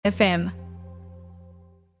FM.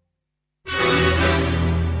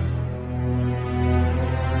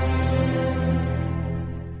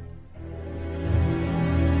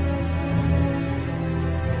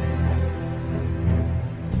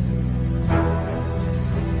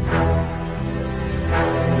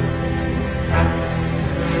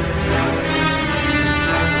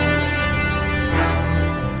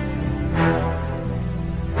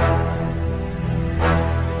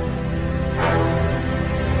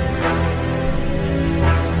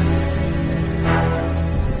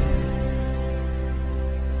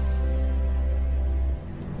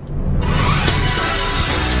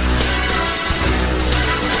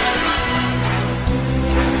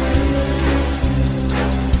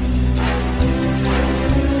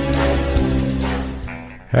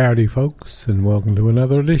 Howdy folks, and welcome to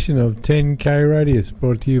another edition of 10K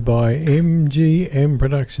brought to you by MGM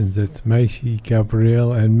Productions. That's Maishi,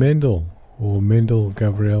 Gabrielle and Mendel, or Mendel,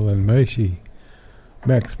 Gabrielle and Maishi.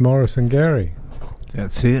 Max, Morris and Gary.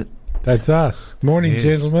 That's it. That's us. Morning, Yes.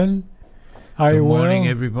 Gentlemen. Are you Good morning,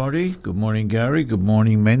 well? everybody. Good morning, Gary. Good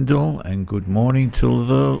morning, Mendel. And good morning to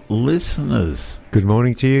the listeners. Good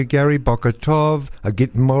morning to you, Gary. Boker Tov. A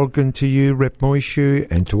Git Morgan to you, Rep Moishu,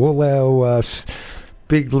 and to all our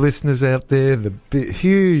big listeners out there, the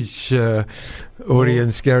huge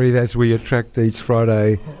audience, Gary, as we attract each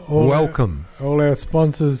Friday. Welcome. All our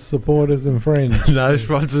sponsors, supporters and friends. No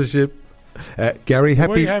sponsorship. Gary,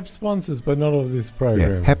 happy... We have sponsors, but not of this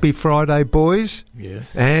program. Yeah, happy Friday, boys. Yes.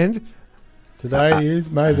 And... Today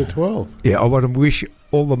is May the 12th. Yeah, I want to wish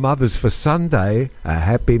all the mothers for Sunday a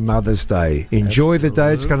happy Mother's Day. Enjoy the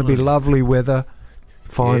day. It's going to be lovely weather.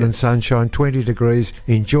 Fine and sunshine, 20 degrees.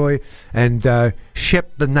 Enjoy. And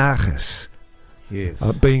Shep the Nachas. Yes.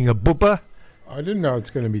 Being a bubba. I didn't know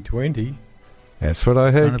it's going to be 20. That's what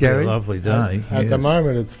I heard, It's going to Gary. be a lovely day. At the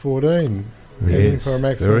moment, it's 14. Heading Yes. for a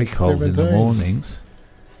maximum Very of cold 17. in the mornings.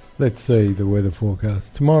 Let's see the weather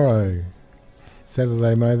forecast. Tomorrow,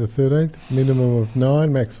 Saturday, May the 13th, minimum of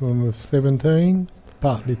 9, maximum of 17,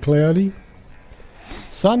 partly cloudy.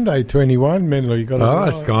 Sunday, 21, Menlo, you got it. Oh,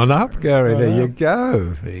 it's gone up, Gary. gone There you up. go.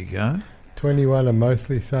 There you go. 21 and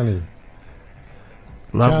mostly sunny.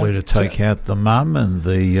 Lovely to take out the mum and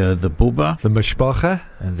the bubba The mashpacha.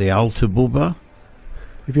 and the alta bubba.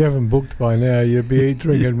 If you haven't booked by now, you'd be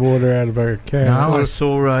drinking water out of a can. No, I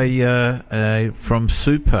saw a from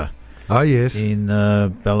Super Oh, yes. in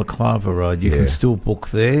Balaclava Road. You Yeah. can still book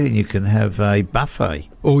there and you can have a buffet.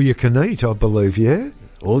 All you can eat, I believe, yeah?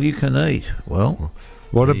 All you can eat. Well,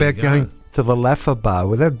 What there you about go. going to the Laffa Bar?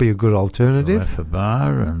 Well, that'd be a good alternative. Laffa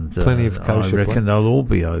Bar and Plenty of I kosher reckon they'll all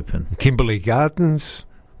be open, Kimberley Gardens,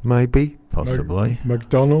 maybe. possibly.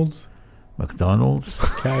 McDonald's. McDonald's.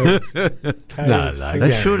 KFC.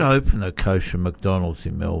 They should open a kosher McDonald's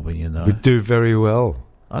in Melbourne, you know. Would do very well.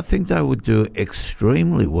 I think they would do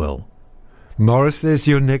extremely well. Morris, there's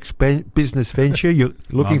your next business venture. You're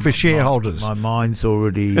looking for shareholders. My mind's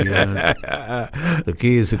already, the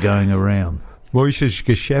gears are going around. Moishe's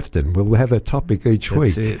Geschäften. We'll have a topic each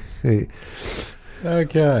week. That's it. Yeah.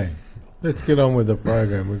 Okay, let's get on with the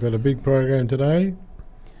program. We've got a big program today.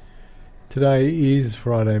 Today is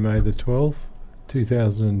Friday, May the 12th,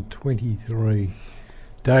 2023.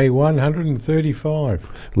 Day 135.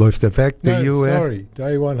 Läuft der Weg to you? Sorry,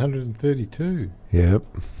 day 132. Yep.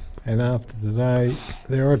 And after today,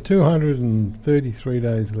 there are 233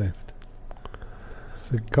 days left.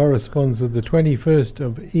 So it corresponds with the 21st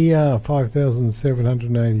of ER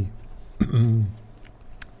 5780.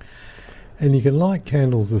 And you can light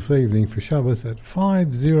candles this evening for Shabbos at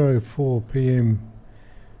 5:04 p.m.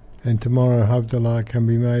 And tomorrow Havdalah can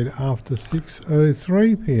be made after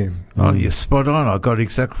 6:03 p.m. Oh, you're spot on. I got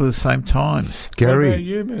exactly the same times. What Gary. about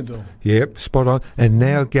you, Mendel? Yep, spot on. And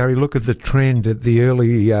now, Gary, look at the trend at the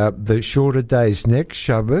early, the shorter days. Next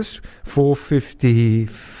Shabbos,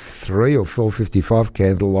 4:53 or 4:55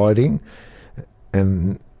 candle lighting,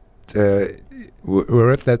 and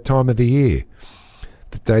we're at that time of the year.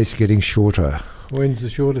 The day's getting shorter. When's the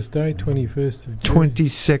shortest day? 21st of June.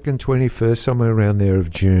 22nd, 21st, somewhere around there of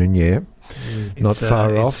June, yeah. Not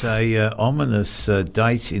far off. It's a ominous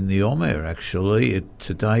date in the Omer, actually.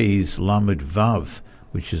 Today is Lamed Vav,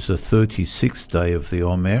 which is the 36th day of the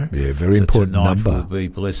Omer. Yeah, very So important tonight number. we'll be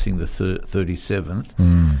blessing the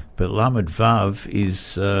 37th. But Lamed Vav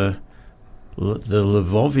is the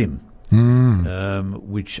Levovim,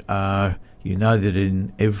 which are, you know that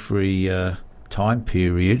in every time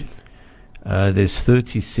period, there's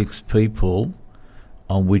 36 people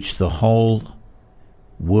on which the whole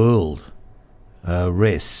world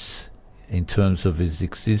rests in terms of its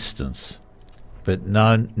existence. But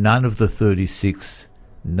none of the 36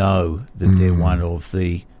 know that they're one of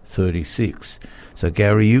the 36. So,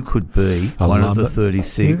 Gary, you could be I one of love the it.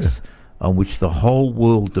 36 on which the whole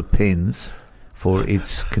world depends for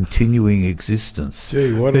its continuing existence.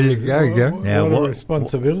 Gee, what There a, you go, Gary. Now, what a what-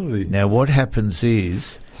 responsibility. Now, what happens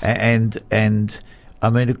is, and I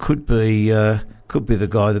mean, it could be the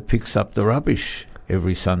guy that picks up the rubbish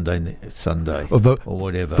every Sunday, Or or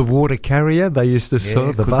whatever. the water carrier, they used to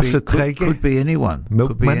say, the Wasserträger. could be anyone. Could be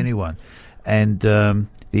Milkman. anyone. And the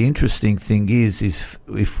interesting thing is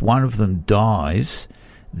if one of them dies,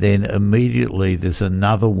 then immediately there's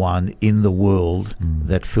another one in the world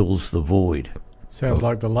that fills the void. Sounds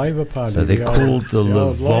like the Labour Party. So they're called the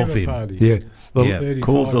old Labour Lvovim. Party. Yeah. Well, Yeah, 35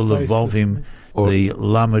 called the faces. Lvovim, Or the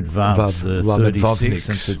Lamed Vav, the Lamed 36, Vavniks.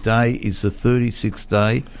 and today is the 36th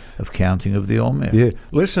day of counting of the Omer. Yeah,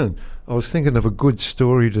 listen, I was thinking of a good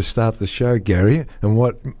story to start the show, Gary, and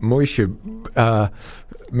what Moishe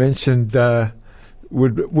mentioned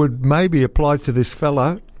would maybe apply to this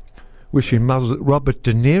fella. Wish him Robert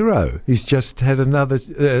De Niro. He's just had another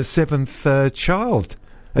seventh child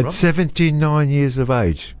at Robert? 79 years of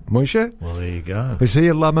age. Moishe, Well, there you go. is he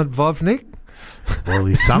a Lamed Vavnik? Well,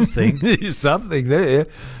 he's something. He's something there.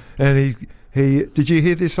 And he did you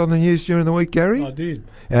hear this on the news during the week, Gary? I did.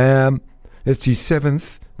 It's his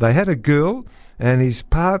seventh. They had a girl, and his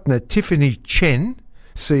partner, Tiffany Chen,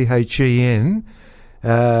 Chen,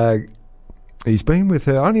 he's been with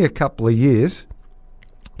her only a couple of years.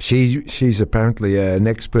 She's apparently an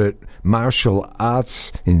expert martial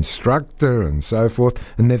arts instructor and so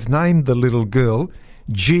forth, and they've named the little girl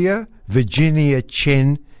Gia Virginia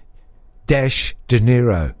Chen Dash De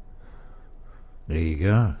Niro. There you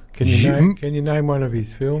go. Can you name one of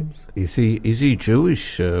his films? Is he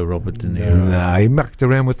Jewish, Robert De Niro? No, he mucked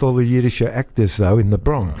around with all the Yiddish actors, though, in the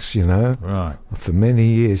Bronx, you know. Right. For many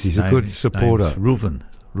years, he's a good supporter. Reuven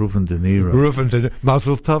De Niro. Reuven,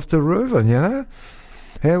 Mazel Tov to Reuven, you know.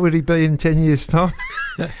 How would he be in 10 years' time?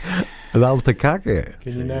 An alter kake.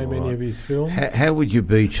 Can you name any of his films? How would you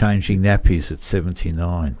be changing nappies at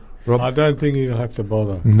 79? I don't think he'll have to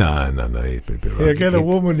bother. No, he'd be He'll right. get a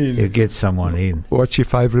woman in. You get someone in. What's your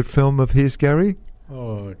favourite film of his, Gary?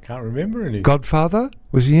 Oh, I can't remember any. Godfather?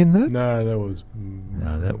 Was he in that? No, that was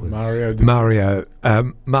Mario. Mario,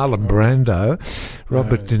 Marlon Brando.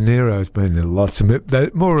 Robert De Niro's been in lots of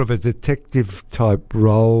it. More of a detective type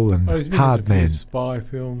role and He's been hard in a few man. spy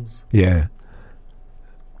films. Yeah.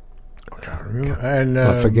 I can't remember. And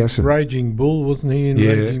I forget him. Raging Bull, wasn't he in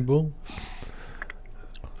Yeah. Raging Bull?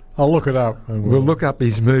 I'll look it up. And We'll look up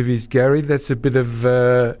his movies, Gary. That's a bit of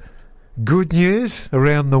good news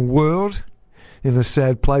around the world. In a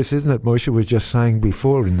sad place, isn't it? Moshe was just saying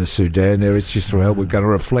before in the Sudan, Eretz Israel. We're going to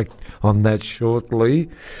reflect on that shortly.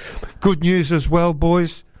 Good news as well,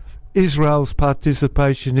 boys. Israel's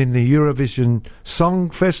participation in the Eurovision Song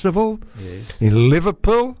Festival in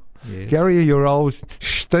Liverpool. Yes. Gary, your old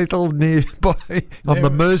shtetl nearby on the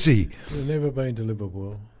Mersey. I've never been to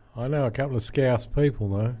Liverpool. I know a couple of Scouse people,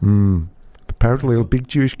 though. Apparently a big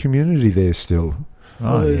Jewish community there still.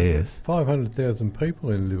 Oh, there's yes. 500,000 people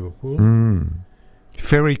in Liverpool.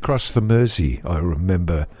 Ferry Cross the Mersey, I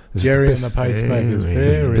remember. It's Jerry the and the best- Pacemakers. Very,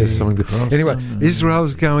 the Very. best song to- Cross Anyway, the Mersey.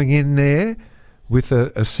 Israel's going in there with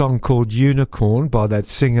a song called Unicorn by that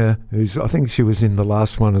singer who's, I think she was in the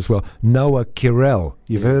last one as well, Noah Kirel.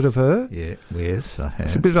 You've heard of her? Yeah, yes, I have.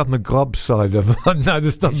 It's a bit on the grob side of I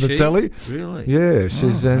noticed on Is the she? telly. Really? Yeah,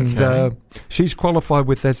 she's okay. She's qualified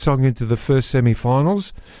with that song into the first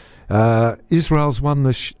semi-finals. Israel's won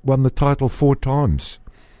the title 4 times.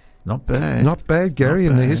 Not bad. Not bad, Gary,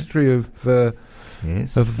 Not in the bad. history of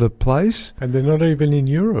Yes. the place. And they're not even in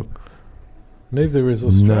Europe. Neither is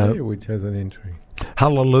Australia, which has an entry.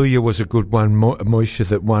 Hallelujah was a good one, Moishe,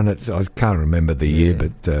 that won it. I can't remember the year,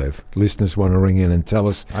 but if listeners want to ring in and tell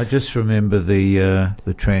us. I just remember the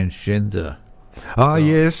transgender. Oh,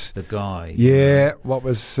 yes. The guy. Yeah, what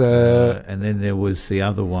was... and then there was the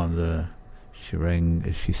other one.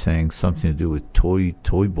 She sang something to do with toy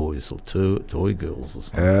boys or toy girls or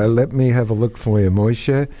something. let me have a look for you,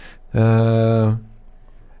 Moishe.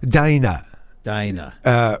 Dana.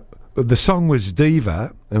 The song was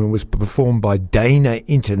Diva, and it was performed by Dana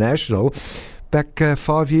International. Back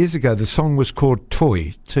 5 years ago, the song was called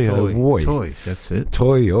Toy. T-O-Y. Toy, that's it.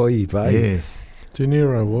 Toy, oi, vey. Yes. De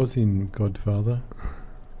Niro was in Godfather.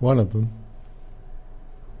 One of them.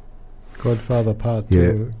 Godfather Part 2.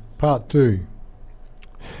 Yeah. Part 2.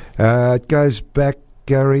 It goes back,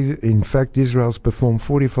 Gary. In fact, Israel's performed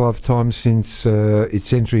 45 times since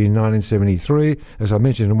its entry in 1973. As I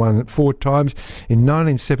mentioned, it won 4 times. In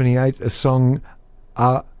 1978, a song,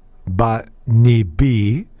 Abba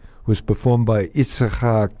Nibi, was performed by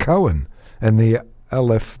Itzhak Cohen and the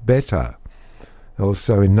Aleph Beta.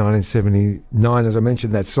 Also in 1979, as I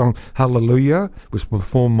mentioned, that song Hallelujah was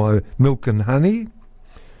performed by Milk and Honey.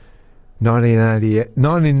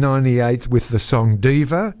 1998 with the song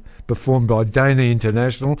Diva, performed by Dana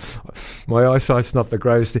International. My eyesight's not the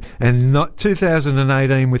greatest. And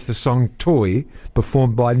 2018 with the song Toy,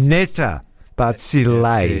 performed by Netta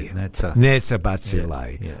Barzilay. Netta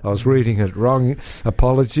Barzilay. Yeah. I was reading it wrong.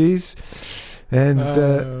 Apologies. And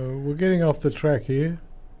we're getting off the track here,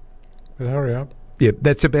 but hurry up. Yep,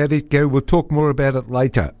 that's about it, Gary. We'll talk more about it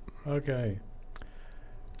later. Okay.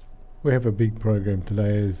 We have a big program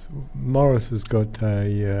today. As Morris has got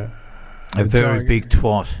a very big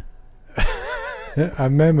twat. A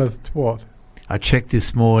mammoth twat. I checked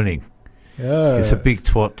this morning. It's a big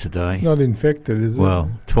twat today. It's not infected, is it?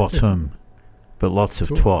 Well, twatum, but lots of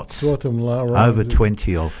twats. Twatum rhymes over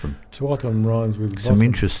 20 of them. Twatum rhymes with some bottom.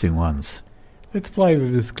 Interesting ones. Let's play the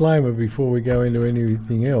disclaimer before we go into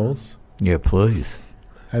anything else. Yeah, please.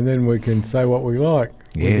 And then we can say what we like.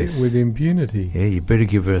 Yes. With impunity. Yeah, you better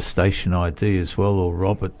give her a station ID as well, or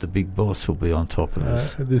Robert, the big boss, will be on top of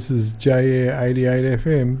us. This is JAir 88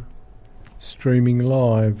 FM, streaming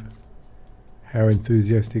live. How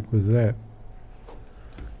enthusiastic was that?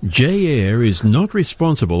 JAir is not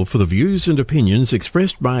responsible for the views and opinions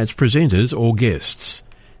expressed by its presenters or guests.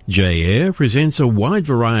 JAir presents a wide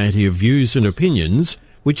variety of views and opinions,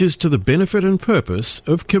 which is to the benefit and purpose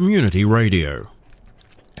of community radio.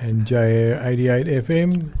 And JAir 88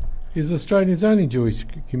 FM is Australia's only Jewish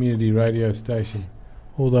community radio station,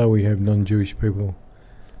 although we have non-Jewish people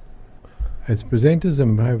as presenters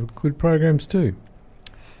and have good programs too.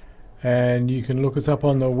 And you can look us up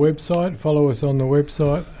on the website, follow us on the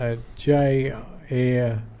website at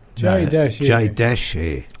J-Air. J-Air.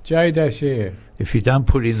 If you don't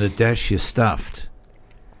put in the dash, you're stuffed.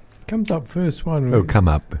 Comes up first one. It'll come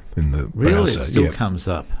up in the really? browser. It still comes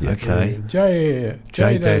up. Yep. Okay. J-Air.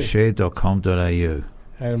 J-Air.com.au.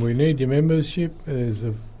 And we need your membership. There's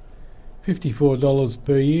 $54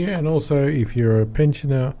 per year. And also, if you're a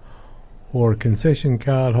pensioner or a concession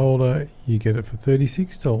card holder, you get it for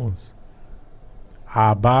 $36.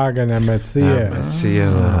 A bargain, a matzia.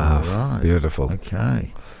 Right. Beautiful.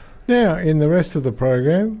 Okay. Now, in the rest of the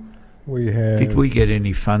program, we have... Did we get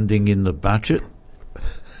any funding in the budget?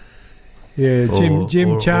 Yeah,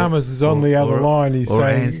 Jim Chalmers is on the other line. He's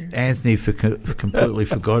saying... Anthony completely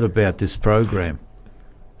forgot about this program.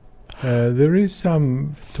 There is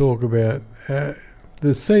some talk about the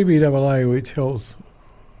CBAA, which helps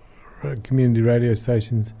community radio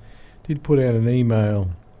stations, did put out an email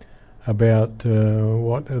about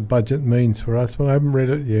what the budget means for us. Well, I haven't read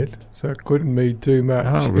it yet, so it couldn't be too much.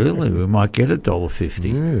 Oh, really? We might get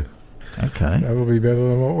 $1.50. Yeah. Okay. That will be better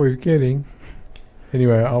than what we're getting.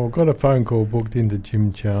 Anyway, I've got a phone call booked into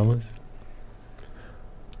Jim Chalmers.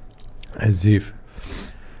 As if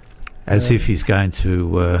he's going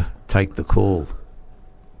to take the call.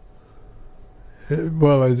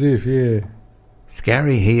 Well, as if, yeah.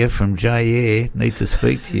 Scary here from J-Air. Need to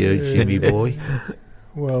speak to you, Jimmy boy.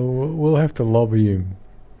 Well, we'll have to lobby him.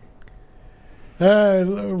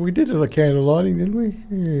 We did the candle lighting, didn't we?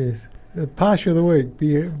 Yes. Pasha of the week.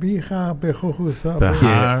 Behar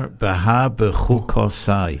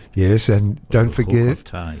bechukosai. Yes, and don't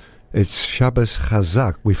forget, it's Shabbos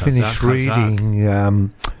Chazak. We finished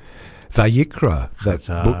reading Vayikra, that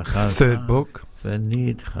book, third book.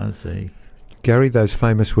 Gary, those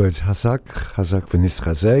famous words, Chazak v'nis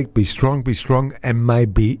chazek, be strong, and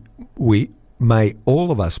may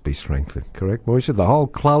all of us be strengthened. Correct, Moshe? The whole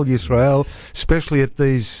Klal Yisrael, especially at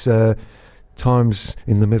these times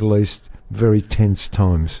in the Middle East, very tense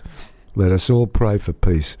times. Let us all pray for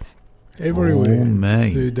peace. Everywhere.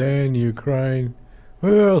 Sudan, Ukraine.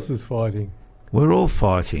 Who else is fighting? We're all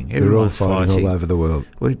fighting. Everyone's fighting all over the world.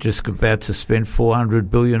 We're just about to spend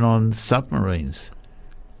 $400 billion on submarines.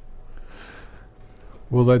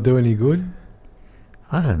 Will they do any good?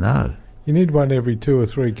 I don't know. You need one every 2 or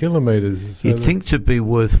 3 kilometres. So you'd think to be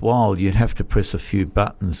worthwhile, you'd have to press a few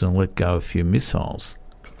buttons and let go a few missiles.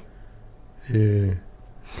 Yeah,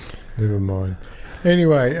 never mind.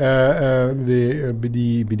 Anyway, we have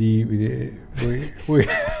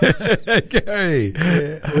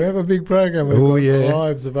a big program. We've got the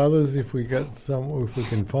lives of others. If we can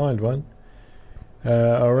find one.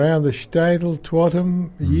 Around the Stadel, Twattam,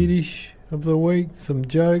 Yiddish of the week, some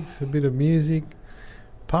jokes, a bit of music,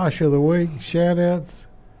 Pasha of the week, shout-outs,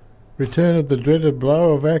 return of the dreaded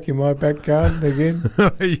blower vac in my back garden again.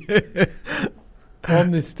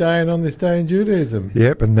 On this day in Judaism.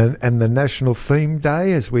 Yep, and the National Theme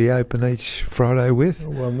Day, as we open each Friday with.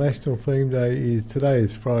 Well, National Theme Day today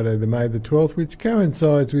is Friday, the May the 12th, which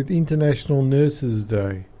coincides with International Nurses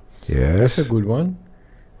Day. Yes. That's a good one.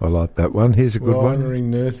 I like that one. Here's a good We're one. honouring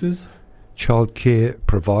nurses. Childcare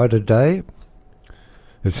Provider Day.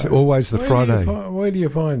 It's always the Friday. Where do you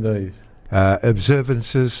find these?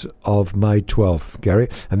 Observances of May 12th, Gary.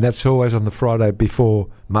 And that's always on the Friday before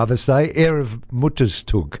Mother's Day. Erev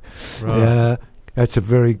Mutterstag. Right. That's a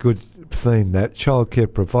very good theme, that.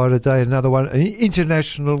 Childcare Provider Day. Another one.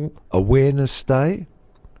 International Awareness Day.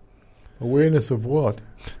 Awareness of what?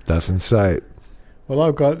 Doesn't say. Well,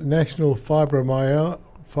 I've got National Fibromyalgia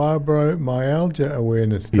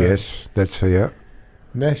Awareness Day. Yes, that's here.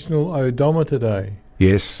 National Odometer Day.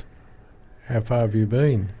 Yes. How far have you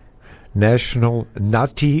been? National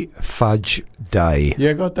Nutty Fudge Day.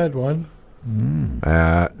 Yeah, got that one.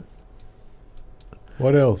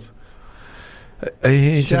 What else?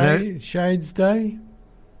 Shades Day?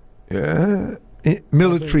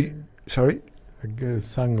 Military... Sorry?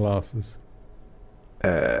 Sunglasses.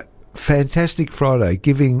 Fantastic Friday,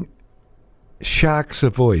 giving sharks a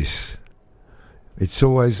voice. It's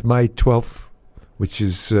always May 12th, which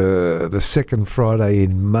is the second Friday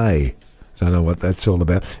in May. Don't know what that's all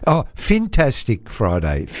about. Oh, Fintastic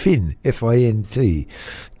Friday. Fin, F-I-N-T.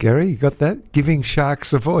 Gary, you got that? Giving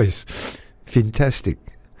sharks a voice. Fantastic.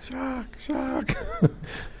 Shark.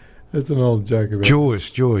 That's an old joke about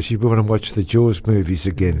Jaws. You want to watch the Jaws movies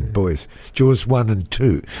again, boys. Jaws 1 and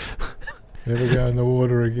 2. Never go in the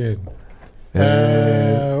water again.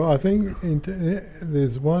 I think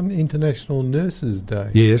there's one International Nurses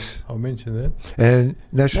Day. Yes. I'll mention that. And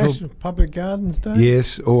National Public Gardens Day?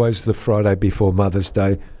 Yes, always the Friday before Mother's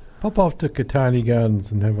Day. Pop off to Katani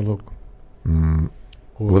Gardens and have a look.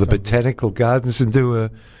 Or the Botanical Gardens and do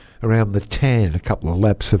around the Tan, a couple of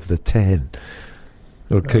laps of the Tan.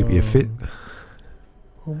 It'll keep you fit.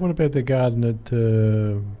 Well, what about the garden at...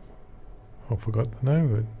 I forgot the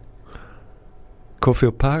name of it.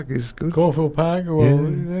 Caulfield Park is good. Caulfield Park? Well,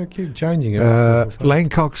 they keep changing it.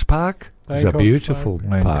 Langcock's Park is a beautiful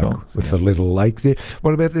park with a little lake there.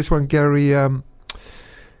 What about this one, Gary?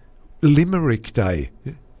 Limerick Day.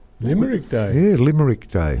 Limerick Day? Yeah, Limerick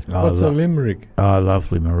Day. What's a limerick? I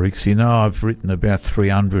love limericks. You know, I've written about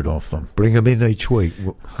 300 of them. Bring them in each week.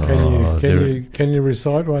 Can you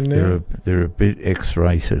recite one now? They're a bit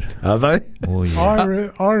X-rated. Are they? Oh,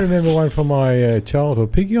 yeah. I remember one from my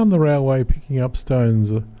childhood. Piggy on the railway picking up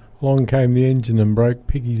stones. Along came the engine and broke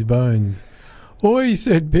Piggy's bones. Oi,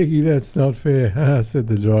 said Piggy, that's not fair. Said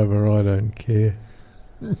the driver, I don't care.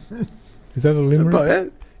 Is that a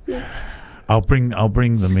limerick? I'll bring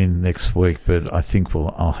them in next week, but I think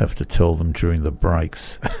I'll have to tell them during the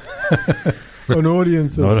breaks. An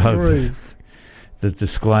audience of three. The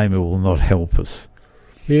disclaimer will not help us.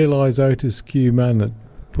 Here lies Otis Q. Mannett,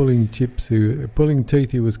 pulling teeth.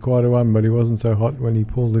 He was quite a one, but he wasn't so hot when he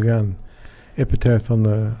pulled the gun. Epitaph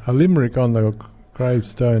a limerick on the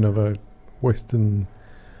gravestone of a Western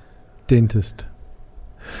dentist.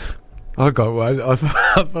 I got one. I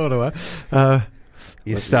thought of one.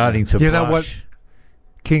 You're starting to blush. You know what?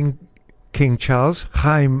 King Charles,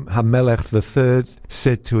 Chaim HaMelech III,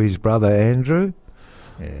 said to his brother Andrew,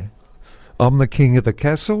 I'm the king of the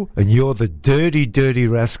castle and you're the dirty, dirty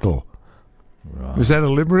rascal. Right. Was that a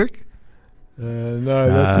limerick? No,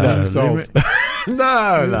 that's an insult.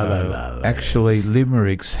 No. Actually,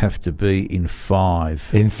 limericks have to be in 5.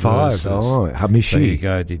 In 5. Oh, Hamishi. So you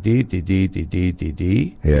go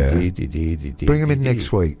Bring them in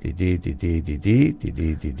next week.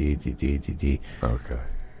 Okay.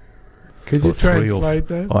 Could you translate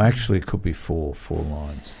that? Oh, actually, it could be 4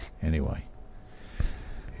 lines. Anyway.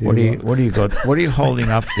 What do you got? What are you holding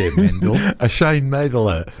up there, Mendel? A Shane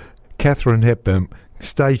Madler, Catherine Hepburn.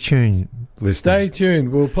 Stay tuned, listeners. Stay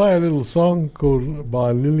tuned. We'll play a little song called by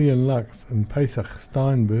Lillian Lux and Pesach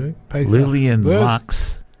Steinberg. Lillian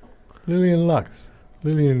Lux. Lillian Lux.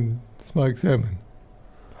 Lillian Smoked Salmon.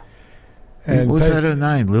 And was that her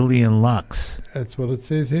name? Lillian Lux. That's what it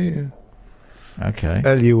says here. Okay.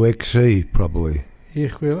 L-U-X-E, probably.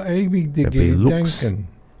 Ich will ewig dir gedenken.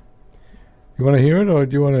 You want to hear it or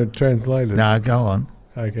do you want to translate it? No, go on.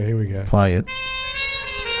 Okay, here we go. Play it.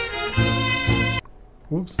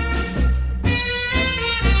 Whoops.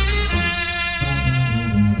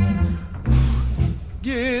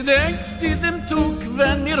 Gedenkst du dem Tag,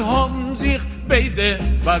 wenn wir haben sich beide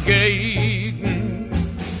begegnet?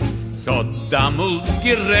 So damals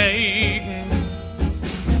geregen,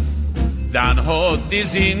 dann hat die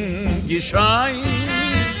Sinn gescheint.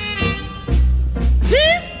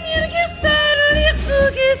 Ist mir gefährlich, so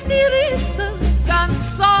gehst dir jetzt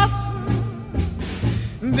ganz offen,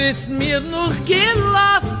 bist mir noch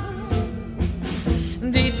gelaufen,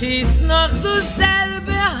 dit ist noch du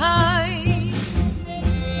selbe heim.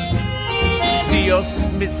 die hast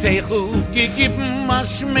mit Seichel gegeben a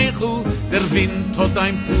Schmeichel, der Wind hat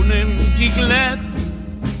ein Punem geglätt.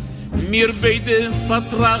 Mir beide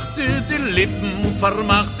vertrachte, die Lippen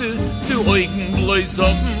vermachte, die Augen bloß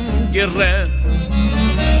oben gerät.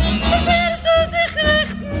 Wer soll sich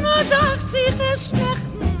richten und dacht sich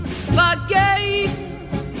erschlechten, vergehen,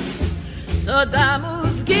 so da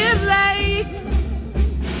muss gelegen,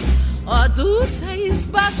 und du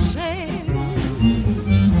seist beschehen.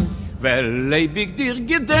 Weil leib ich dir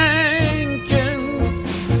gedenken,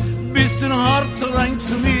 bist dein Herz rein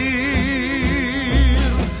zu mir.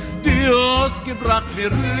 Du hast gebracht mir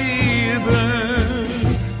Liebe,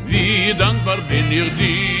 wie dankbar bin ich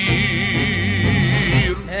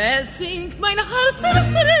dir. Es singt mein Herz in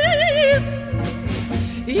Frieden,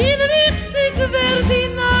 in richtig werd die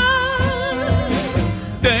Nacht.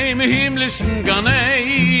 Dem himmlischen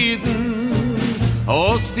Ganeiden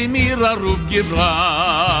hast du mir gebracht.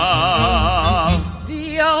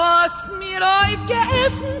 Die hast mir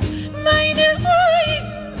aufgeöffnet, meine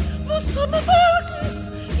Augen, was haben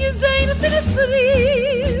Wolkens gesehen für den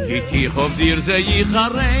Frieden. Kiek ich auf dir, seh ich a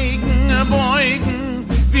Regen beugen,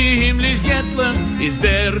 wie himmlisch göttlich ist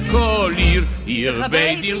der Kollier. Ich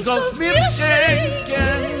bei dir sollst mir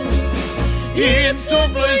schenken, jetzt du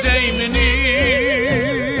bloß mir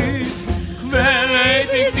nicht, will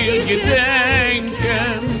ich dir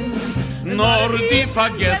gedenken, nur die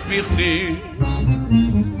vergess mich nicht.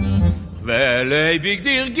 Will ich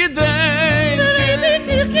dir gedenken,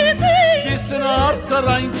 bist ein Herz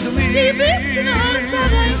rein zu mir,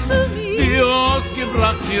 die hast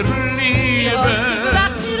gebracht mir Liebe,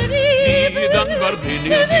 die dankbar bin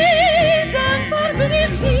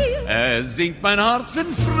ich dir. Es singt mein Herz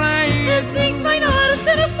in Frei,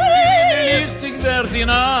 lichtig werd die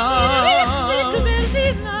Nacht,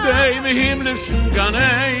 dem himmlischen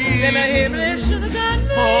Ganein,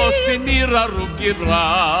 hast du mir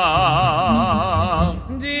gebracht.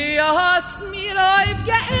 Die hast mir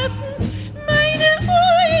aufgeöffnet, meine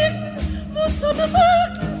Augen, was haben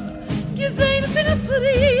Wolkens gesehen für den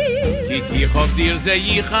Frieden. Kiek ich auf dir, seh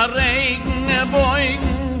ich a Regen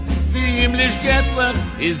beugen, wie himmlisch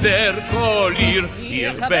göttlich ist der Kollier.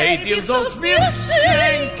 Ich bei dir sollst mir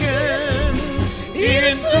schenken,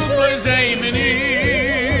 ins Duble sei mir nicht,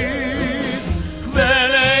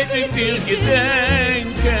 will ich dir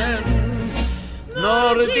gedenken,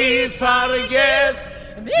 nur die vergess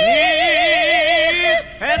mich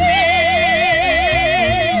nicht.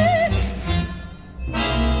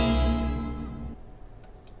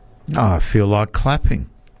 Oh, I feel like clapping.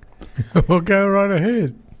 Well, go right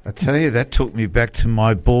ahead. I tell you, that took me back to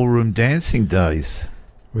my ballroom dancing days.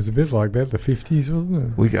 It was a bit like that, the 50s,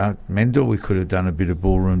 wasn't it? Mendel, we could have done a bit of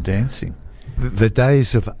ballroom dancing. The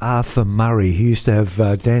days of Arthur Murray. He used to have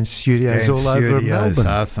dance studios all over Melbourne.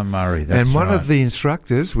 Arthur Murray, that's and one right. of the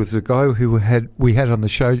instructors was a guy who we had on the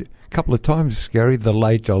show a couple of times, Gary, the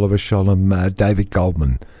late Oliver Sholem, David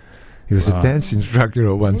Goldman. He was a dance instructor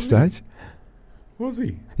at one stage. Was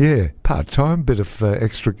he? Yeah, part-time, bit of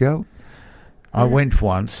extra gal. I went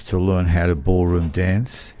once to learn how to ballroom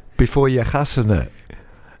dance. Before your chasana.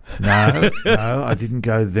 No, I didn't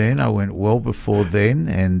go then. I went well before then,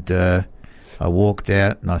 and I walked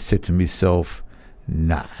out and I said to myself,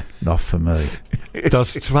 nah, not for me.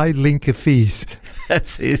 Das zwei linke Fies.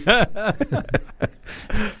 That's it. I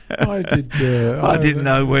didn't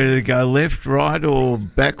know whether to go left, right, or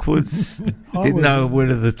backwards. Didn't know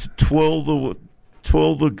whether to twirl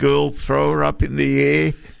the girl, throw her up in the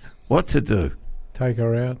air. What to do? Take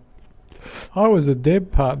her out. I was a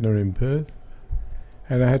Deb partner in Perth,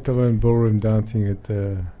 and I had to learn ballroom dancing at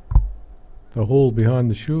the hall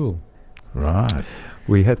behind the shul. Right.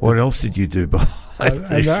 What else did you do behind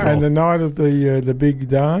the shul? And the night of the big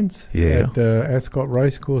dance at Ascot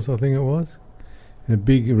Racecourse, I think it was, in a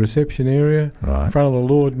big reception area, right, in front of the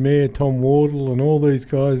Lord Mayor Tom Wardle and all these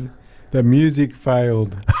guys. The music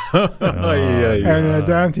failed. And the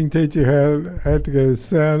dancing teacher had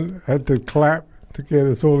to clap to get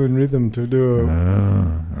us all in rhythm to do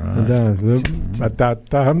a dance.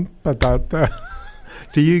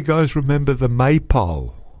 Do you guys remember the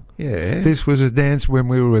maypole? Yeah. This was a dance when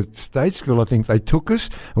we were at state school. I think they took us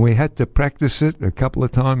and we had to practice it a couple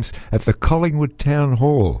of times at the Collingwood Town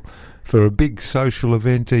Hall for a big social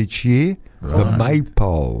event each year. Right. The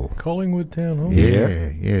maypole. Collingwood Town Hall?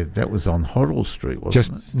 Yeah. That was on Hoddle Street,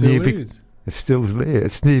 wasn't it? Still is. It's still there.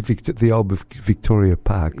 It's near the old Victoria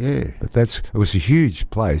Park. Yeah. But it was a huge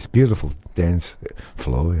place, beautiful dance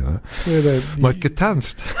floor, you know. Like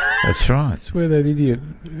getanzt. That's right. It's where that idiot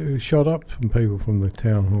shot up some people from the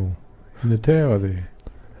town hall in the tower there.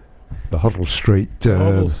 The Hoddle Street.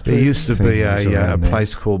 Hoddle Street. There used to be thing was a around there.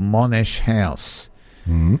 place called Monash House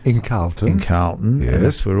In Carlton. in Carlton. Yes. And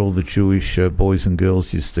that's where all the Jewish boys and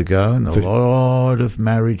girls used to go, and a lot of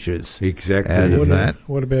marriages Exactly. out of that.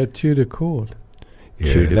 What about Tudor Court?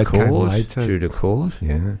 Yeah, Tudor that came Court. later. Tudor Court.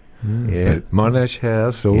 Yeah. Yeah. But Monash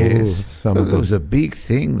House, Yes. some Look, of it them. was a big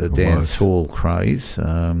thing, the It dance was. hall craze.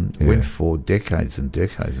 Went for decades and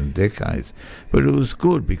decades and decades. But it was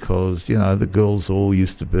good because, the girls all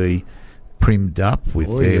used to be primmed up with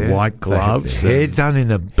their white They had gloves. their hair and done in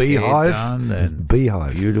a beehive. hair done and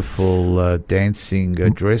Beehive. beautiful dancing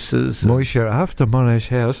dresses. Moisha, after Monash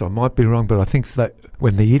House, I might be wrong, but I think that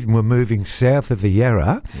when the Eden were moving south of the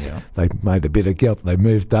Yarra, Yeah. they made a bit of guilt. They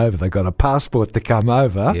moved over. They got a passport to come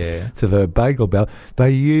over Yeah. to the Bagel Bell. They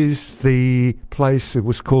used the place, it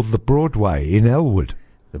was called the Broadway in Elwood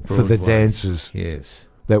for the Broadway. dances. Yes.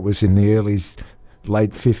 That was in the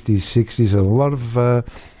late 50s, 60s, and a lot of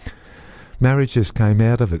marriages came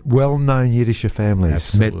out of it. Well-known Yiddish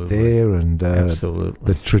families met Absolutely. there, and Absolutely.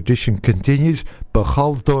 the tradition continues.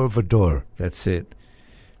 B'chol dor v'dor. That's it.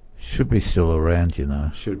 Should be still around,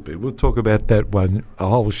 Should be. We'll talk about that a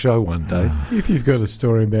whole show one day. If you've got a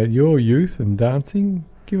story about your youth and dancing,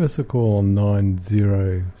 give us a call on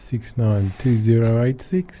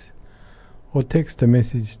 90692086 or text a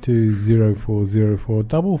message to 0404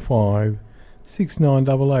 55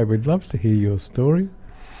 6988. We'd love to hear your story.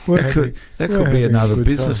 That could be another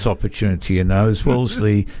business opportunity, as well as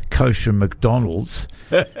the kosher McDonald's.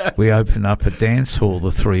 We open up a dance hall,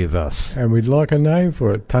 the three of us. And we'd like a name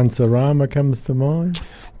for it. Tansarama comes to mind.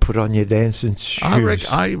 Put on your dancing shoes.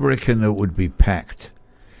 I reckon it would be packed.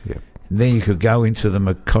 Yep. Then you could go into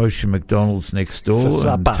the kosher McDonald's next door For and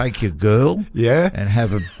supper. take your girl Yeah. and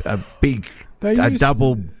have a big, They a used-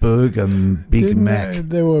 double burger and Big didn't Mac.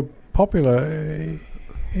 They were popular.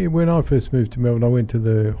 When I first moved to Melbourne, I went to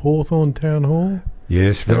the Hawthorn Town Hall.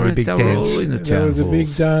 Yes, very big They were dance. all in the There town was a big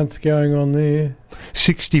halls. dance going on there.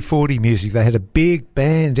 60-40 music. They had a big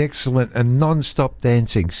band, excellent, and non-stop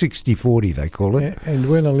dancing. 60-40 they call it. And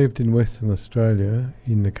when I lived in Western Australia,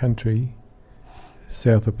 in the country,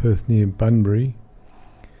 south of Perth near Bunbury,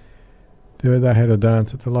 they had a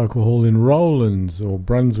dance at the local hall in Rowlands or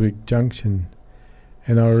Brunswick Junction.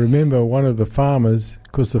 And I remember one of the farmers,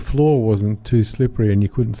 because the floor wasn't too slippery and you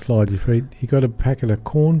couldn't slide your feet, he got a packet of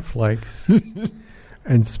cornflakes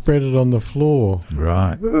and spread it on the floor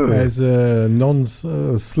Right. as a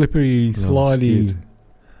non-slippery, slidey Non-skid.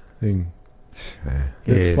 thing. Let's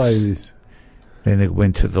Yes. play this. Then it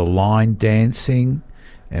went to the line dancing.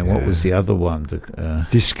 And what was the other one?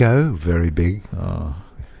 Disco, very big.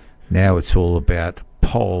 Now it's all about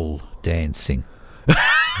pole dancing.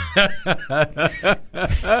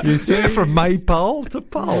 You see, From maypole to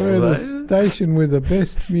pole. we're the station with the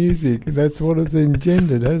best music. That's what it's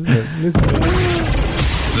engendered, hasn't it? Listen to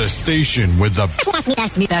it. The station with the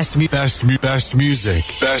best music.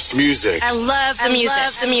 Best music. I love the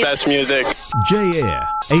music. Best music. J-Air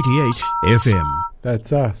 88 FM.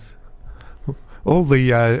 That's us. All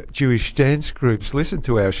the Jewish dance groups listen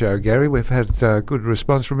to our show, Gary. We've had good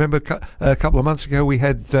response. Remember, a couple of months ago, we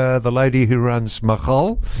had the lady who runs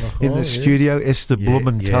Machal in the yeah. studio, Esther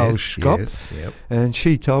Blumenthal Schkopp. Yes, yep. And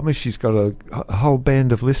she told me she's got a whole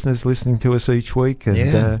band of listeners listening to us each week,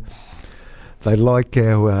 and they like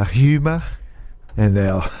our humour and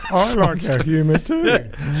our I like our humour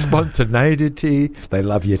too. spontaneity. They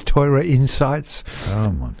love your Torah insights.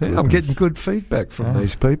 Oh, my goodness. I'm getting good feedback from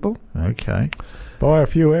these people. Okay. Buy a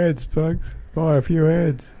few ads, folks. Buy a few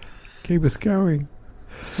ads. Keep us going.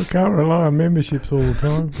 We can't rely on memberships all the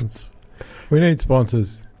time. We need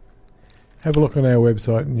sponsors. Have a look on our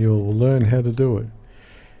website and you'll learn how to do it.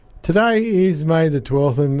 Today is May the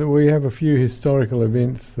 12th and we have a few historical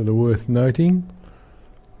events that are worth noting.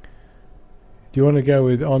 Do you want to go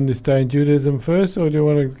with On This Day in Judaism first, or do you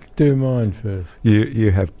want to do mine first?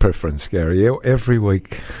 You have preference, Gary, every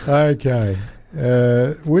week. Okay.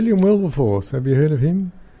 William Wilberforce, have you heard of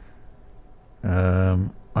him?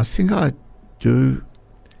 I think I do.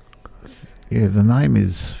 Yeah, the name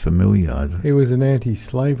is familiar. He was an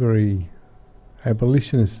anti-slavery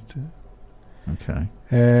abolitionist, Okay.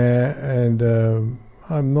 and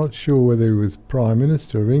I'm not sure whether he was Prime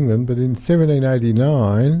Minister of England, but in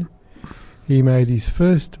 1789 he made his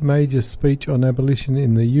first major speech on abolition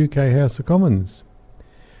in the UK House of Commons,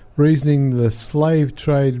 reasoning the slave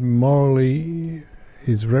trade morally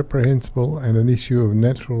is reprehensible and an issue of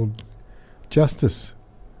natural justice.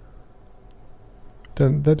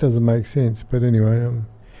 That doesn't make sense, but anyway.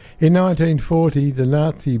 In 1940, the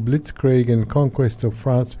Nazi blitzkrieg and conquest of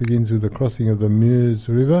France begins with the crossing of the Meuse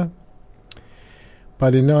River.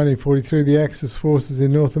 But in 1943, the Axis forces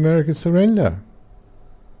in North America surrender.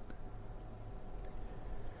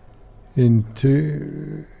 Good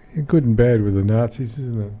and bad with the Nazis,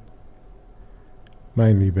 isn't it?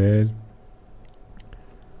 Mainly bad.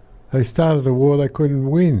 They started a war they couldn't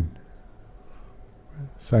win.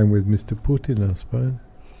 Same with Mr. Putin, I suppose.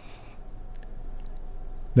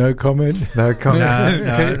 No comment? No comment.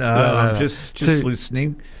 No. I'm just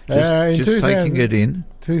listening. Just taking it in.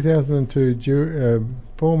 2002,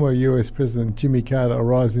 former US President Jimmy Carter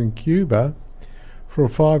arrives in Cuba for a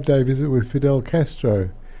 5-day visit with Fidel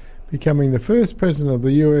Castro, becoming the first president of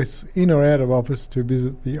the US in or out of office to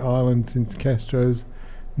visit the island since Castro's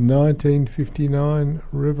 1959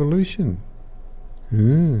 revolution.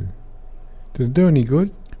 Did it do any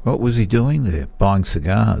good? What was he doing there? Buying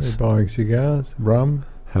cigars? Buying cigars, rum.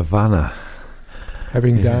 Havana.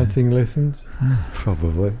 Having dancing lessons.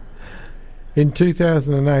 Probably. In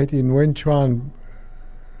 2008, in Wenchuan,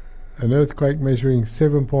 an earthquake measuring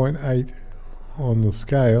 7.8 on the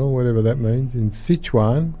scale, whatever that means, in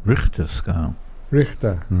Sichuan. Richter scale.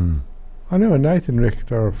 Richter. I know a Nathan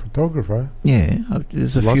Richter, a photographer. Yeah,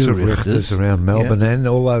 there's a Lots few of Richters around Melbourne and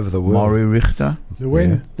all over the world. Maury Richter. The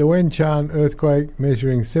Wenchuan earthquake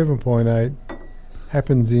measuring 7.8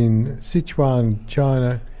 happens in Sichuan,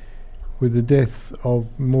 China, with the deaths of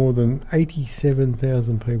more than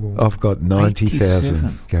 87,000 people. I've got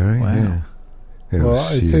 90,000, Gary. Wow.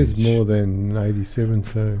 Yeah. It says more than 87,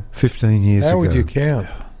 so... 15 years ago. How would you count?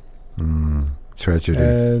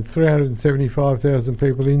 Tragedy. 375,000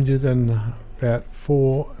 people injured and about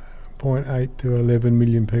 4.8 to 11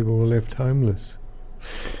 million people were left homeless.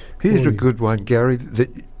 Here's a good one, Gary, that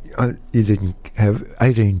you didn't have.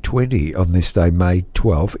 1820 on this day, May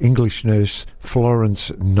 12th, English nurse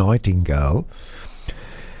Florence Nightingale.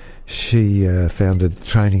 She founded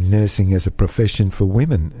training nursing as a profession for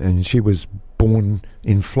women, and she was born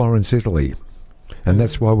in Florence, Italy. And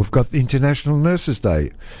that's why we've got International Nurses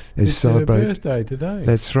Day. It's her birthday today.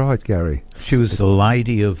 That's right, Gary. She was the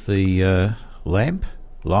lady of the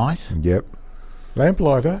light. Yep.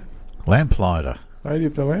 Lamplighter. Lady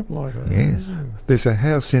of the lamplighter. Yes. There's a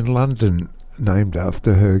house in London named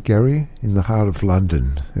after her, Gary, in the heart of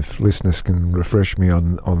London. If listeners can refresh me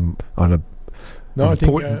on a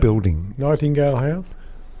important building. Nightingale House?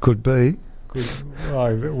 Could be. It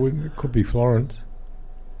could be Florence.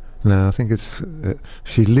 No, I think it's...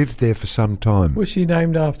 she lived there for some time. Was she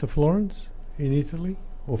named after Florence in Italy?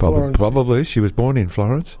 Or Probably. She was born in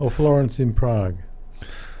Florence. Or Florence in Prague?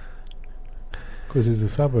 Because there's a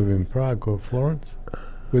suburb in Prague called Florence,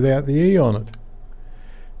 without the E on it.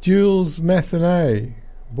 Jules Massenet,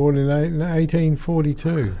 born in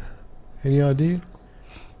 1842. Any idea?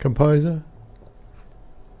 Composer?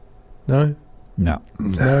 No? No.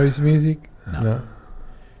 Know his music? No.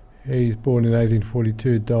 He's born in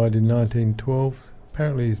 1842, died in 1912.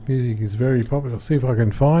 Apparently his music is very popular. I'll see if I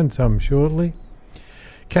can find some shortly.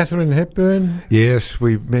 Katharine Hepburn. Yes,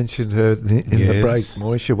 we mentioned her in the break,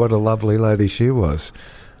 Moisha. What a lovely lady she was.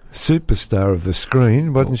 Superstar of the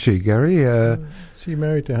screen, wasn't she, Gary? She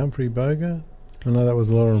married to Humphrey Bogart. I know that was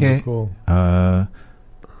Lauren Bacall.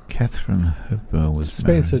 Katharine Hepburn was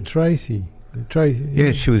Spencer married. Tracy.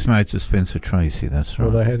 Yeah, she was married to Spencer Tracy, that's right.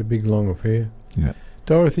 Well, they had a big, long affair. Yeah.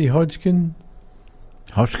 Dorothy Hodgkin.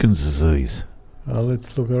 Hodgkin's disease.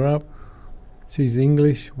 Let's look her up. She's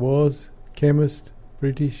English, chemist,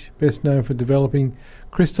 British, best known for developing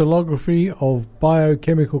crystallography of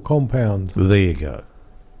biochemical compounds. Well, there you go.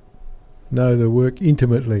 Know the work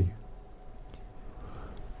intimately.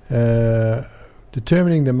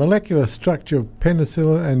 Determining the molecular structure of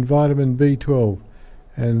penicillin and vitamin B12.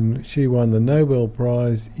 And she won the Nobel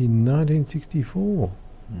Prize in 1964.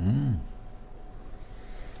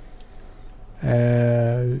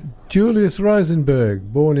 Julius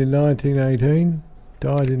Rosenberg, born in 1918,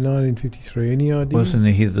 died in 1953. Any idea? Wasn't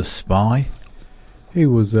he the spy? He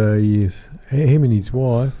was, yes. Him and his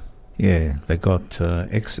wife. Yeah, they got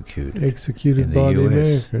executed. Executed by the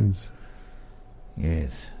Americans.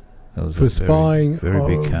 Yes. That was for spying,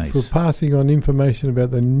 very big case. For passing on information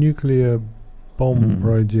about the nuclear bomb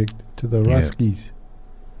project to the Ruskies.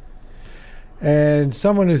 And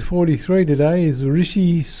someone who's 43 today is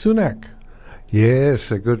Rishi Sunak.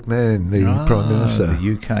 Yes, a good man, the Prime Minister.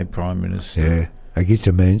 The UK Prime Minister. Yeah, a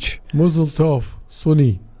guitar mensch. Muzzle Tov,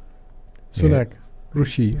 Sunni. Sunak. Yeah.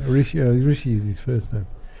 Rishi is his first name.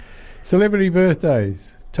 Celebrity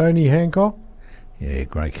birthdays. Tony Hancock. Yeah,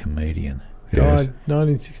 great comedian. Died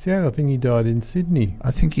 1968. I think he died in Sydney.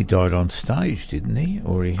 I think he died on stage, didn't he?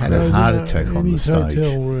 Or he had a heart attack on the stage. In his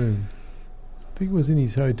hotel room. I think it was in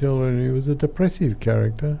his hotel room. He was a depressive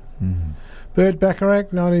character. Mm. Burt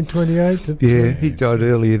Bacharach, 1928 to Yeah, he died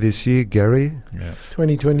earlier this year, Gary. Yeah.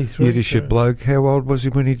 2023. Yiddish bloke. How old was he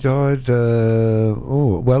when he died?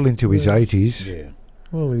 Well into his 80s. Yeah.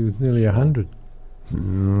 Well, he was nearly 100.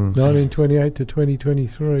 1928 to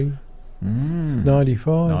 2023.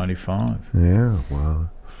 95. 95. Yeah, wow.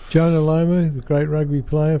 Jonah Lomu, the great rugby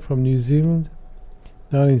player from New Zealand,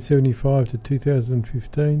 1975 to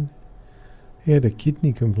 2015. He had a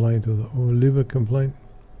kidney complaint or a liver complaint.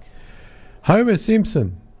 Homer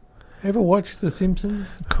Simpson. Ever watched The Simpsons?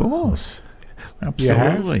 Of course.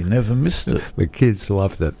 Absolutely. Never missed it. The kids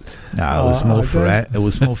loved it. No, it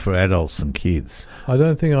was more for adults than kids. I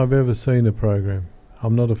don't think I've ever seen a program.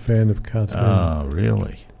 I'm not a fan of cartoons. Oh,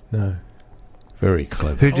 really? No. Very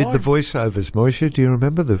clever. Who did the voiceovers, Moisha? Do you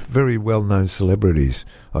remember the very well-known celebrities?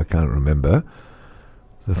 I can't remember.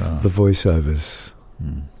 The voiceovers.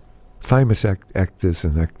 Mm. Famous actors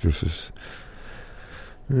and actresses.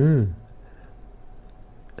 Mm.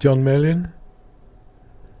 John Mellion.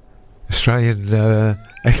 Australian yeah.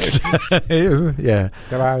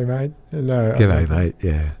 G'day, mate. No, G'day, mate,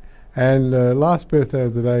 yeah. And last birthday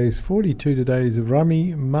of the day is 42 today is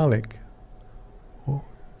Rami Malek.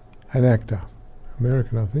 An actor.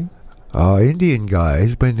 American, I think. Oh, Indian guy.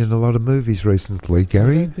 He's been in a lot of movies recently,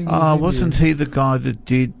 Gary. Wasn't he the guy that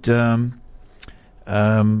did in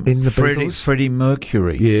the Beatles? Freddie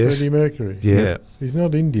Mercury? Yes. Freddie Mercury. Yeah. He's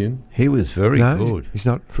not Indian. He was very good. He's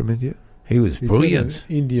not from India? He was He's brilliant. got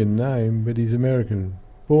an Indian name, but he's American.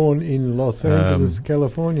 Born in Los Angeles,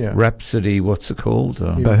 California. Rhapsody, what's it called?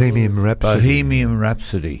 Bohemian Rhapsody. Bohemian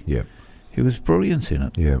Rhapsody. Yeah. He was brilliant in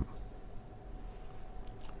it. Yeah.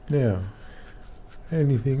 Now,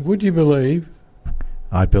 anything. Would you believe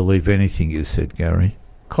I believe anything you said, Gary.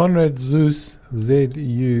 Conrad Zuse,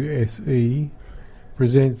 Z-U-S-E,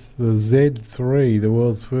 presents the Z3, the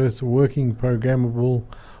world's first working programmable,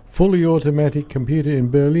 fully automatic computer in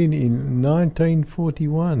Berlin in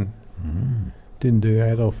 1941. Didn't do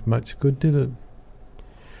Adolf much good, did it?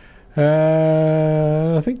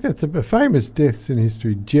 I think that's a famous deaths in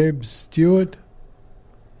history. Jeb Stuart.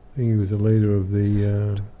 I think he was a leader of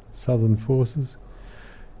the Southern Forces.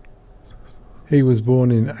 He was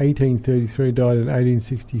born in 1833, died in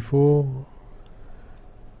 1864.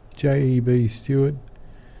 J.E.B. Stuart.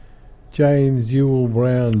 James Ewell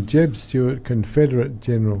Brown, Jeb Stuart, Confederate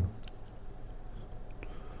general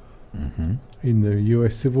in the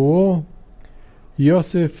U.S. Civil War.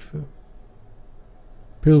 Józef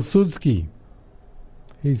Pilsudski,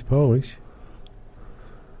 he's Polish.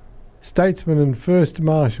 Statesman and First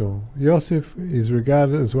Marshal. Józef is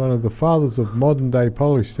regarded as one of the fathers of modern-day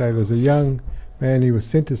Polish state. As a young man, he was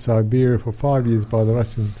sent to Siberia for 5 years by the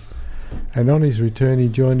Russians, and on his return he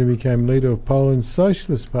joined and became leader of Poland's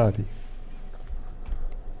Socialist Party.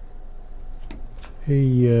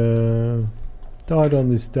 He died on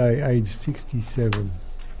this day, aged 67.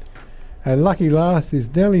 And lucky last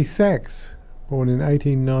is Nellie Sachs, born in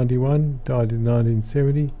 1891, died in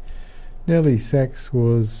 1970. Nellie Sachs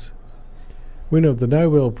was winner of the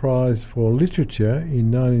Nobel Prize for Literature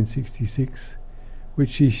in 1966,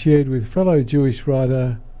 which she shared with fellow Jewish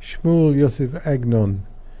writer Shmuel Yosef Agnon.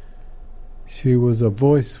 She was a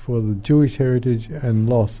voice for the Jewish heritage and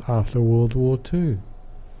loss after World War II.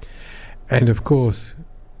 And of course,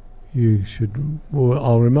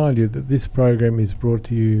 I'll remind you that this program is brought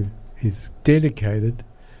to you, is dedicated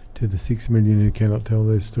to the 6 million who cannot tell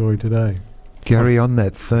their story today. Gary, on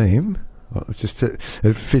that theme,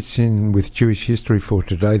 it fits in with Jewish history for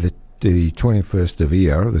today, the 21st of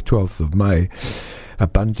Iyar, the 12th of May. A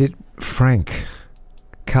bandit, Frank,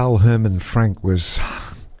 Karl Hermann Frank, was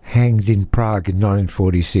hanged in Prague in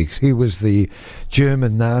 1946. He was the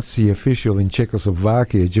German Nazi official in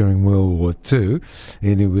Czechoslovakia during World War II,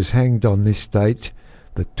 and he was hanged on this date,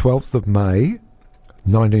 the 12th of May,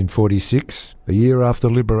 1946, a year after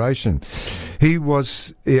liberation.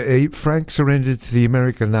 Frank surrendered to the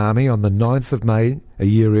American Army on the 9th of May, a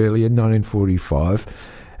year earlier, 1945,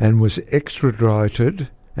 and was extradited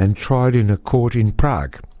and tried in a court in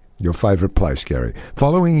Prague, your favourite place, Gary.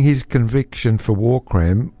 Following his conviction for war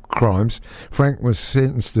crimes, Frank was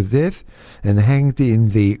sentenced to death and hanged in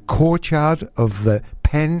the courtyard of the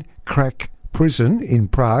Pankrak prison in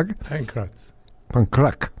Prague.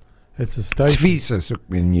 Pankrak. It's a station.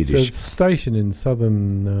 In Yiddish. So it's a station in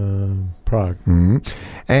southern Prague.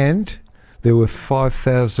 And there were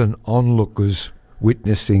 5,000 onlookers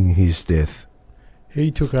witnessing his death. He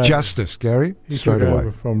took over. Justice, Gary. He straight took away.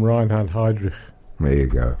 over from Reinhard Heydrich, There you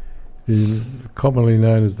go. commonly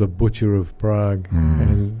known as the Butcher of Prague.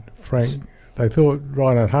 And Frank, they thought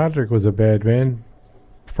Reinhard Heydrich was a bad man.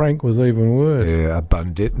 franc was even worse. Yeah, a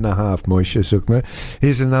bundit and a half, Moshe Sukma.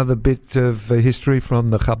 Here's another bit of history from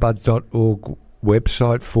the Chabad.org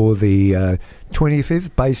website for the 25th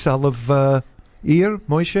Beisal of year,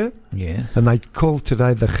 Moshe. Yeah. And they call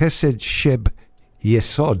today the Chesed Sheb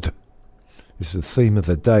Yesod. This is the theme of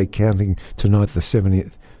the day, counting tonight the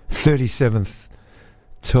 37th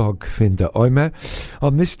Tog Finder Omer.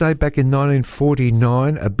 On this day back in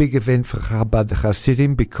 1949, a big event for Chabad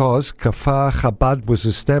Hasidim because Kfar Chabad was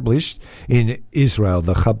established in Israel,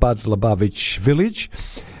 the Chabad Lubavitch village,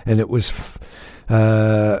 and it was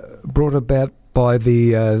brought about by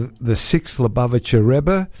the sixth Lubavitcher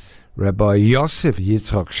Rebbe, Rabbi Yosef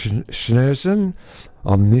Yitzchak Schneerson.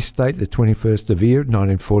 On this date, the 21st of Iyar,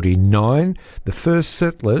 1949, the first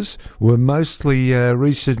settlers were mostly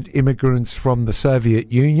recent immigrants from the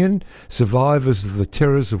Soviet Union, survivors of the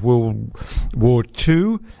terrors of World War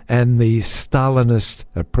II and the Stalinist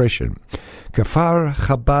oppression. Kfar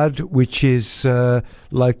Chabad, which is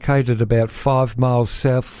located about 5 miles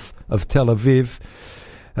south of Tel Aviv,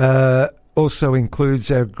 also includes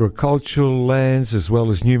agricultural lands as well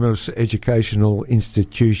as numerous educational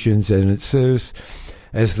institutions, and it serves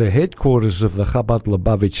as the headquarters of the Chabad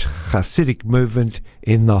Lubavitch Hasidic movement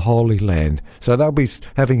in the Holy Land. So they'll be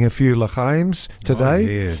having a few l'chaims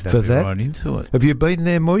today for that. Right into it. Have you been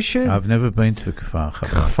there, Moshe? I've never been to Kfar Chabad.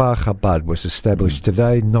 Kfar Chabad was established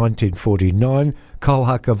today, 1949. Kol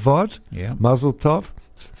HaKavod, Mazel Tov.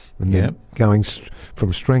 And then going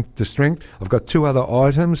from strength to strength. I've got 2 other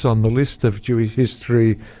items on the list of Jewish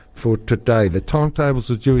history for today. The timetables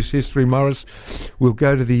of Jewish history, Morris, will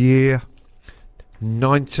go to the year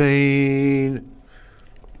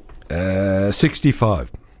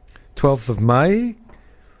 1965. 12th of May,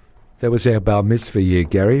 that was our Bar Mitzvah year,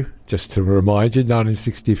 Gary, just to remind you,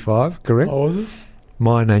 1965, correct? Oh, was it?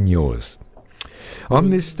 Mine and yours.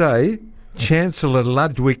 On this day, Chancellor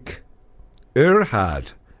Ludwig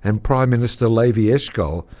Erhard and Prime Minister Levi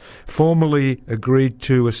Eshkol formally agreed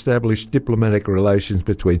to establish diplomatic relations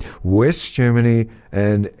between West Germany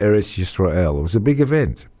and Eretz Yisrael. It was a big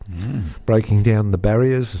event, breaking down the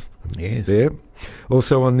barriers there.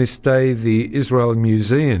 Also on this day, the Israel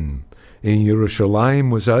Museum in Yerushalayim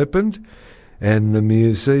was opened, and the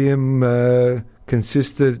museum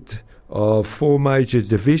consisted of 4 major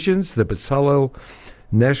divisions: the Bezalel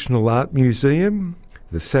National Art Museum,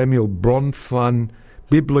 the Samuel Bronfman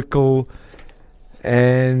Biblical,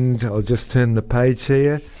 and I'll just turn the page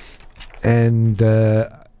here, and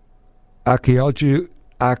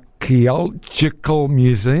Archaeological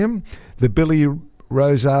Museum, the Billy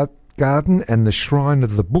Rose Art Garden, and the Shrine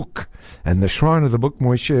of the Book. And the Shrine of the Book,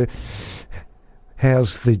 Moshe,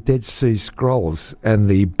 housed the Dead Sea Scrolls and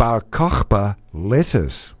the Bar Kochba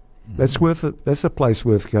letters. That's worth it. That's a place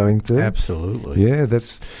worth going to. Absolutely. Yeah,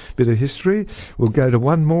 that's a bit of history. We'll go to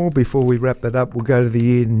one more before we wrap that up. We'll go to the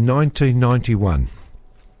year 1991.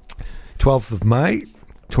 12th of May,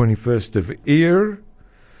 21st of Iyar.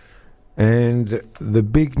 And the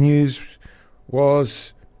big news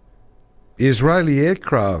was Israeli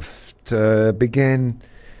aircraft began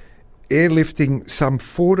airlifting some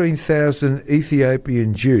 14,000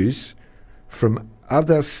 Ethiopian Jews from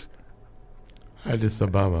Addis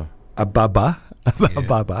Ababa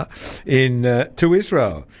to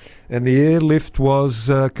Israel, and the airlift was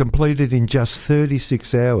completed in just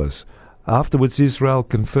 36 hours. Afterwards, Israel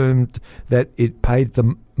confirmed that it paid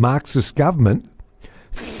the Marxist government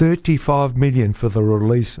 $35 million for the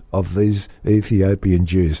release of these Ethiopian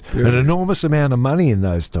Jews. An enormous amount of money in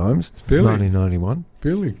those times. 1991.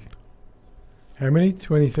 Billig. How many?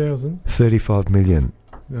 20,000? 35 million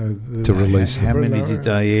to release them. How many did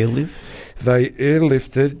they airlift? They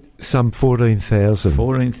airlifted some 14,000.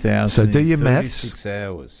 14,000 So do your maths. maths. 36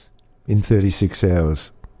 hours. In 36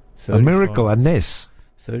 hours. A miracle, a ness.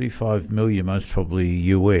 35 million, most probably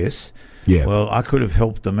US. Yeah. Well, I could have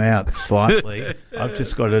helped them out slightly. I've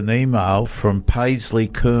just got an email from Paisley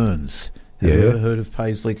Kearns. Have you ever heard of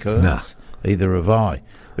Paisley Kearns? No. Either have I.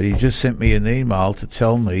 But he just sent me an email to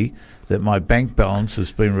tell me that my bank balance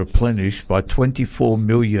has been replenished by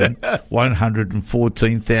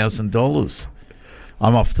 $24,114,000.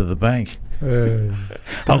 I'm off to the bank.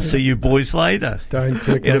 I'll see you boys later. Don't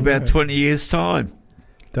click in on about that. 20 years' time.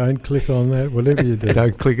 Don't click on that, whatever you do.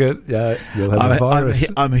 Don't click it. You'll have a virus.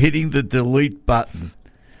 I'm hitting the delete button.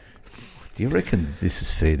 Do you reckon this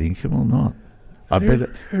is fair income or not? I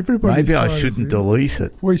better. Maybe I shouldn't delete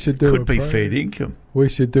it. We should do. Could be fair income. We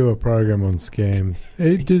should do a program on scams.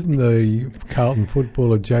 Didn't the Carlton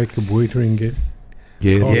footballer Jacob Wiedering get?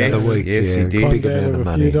 The other week. Yes, he did. Big amount of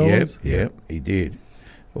money. Yep, he did.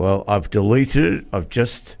 Well, I've deleted it. I've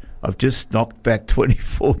just I've just knocked back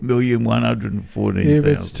 24,114,000. If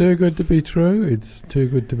it's too good to be true, it's too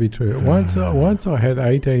good to be true. Once I had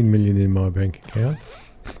 18 million in my bank account.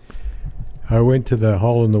 I went to the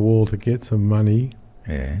hole in the wall to get some money.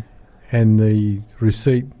 Yeah. And the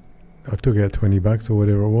receipt, I took out $20 or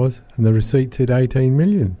whatever it was, and the receipt said 18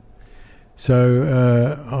 million.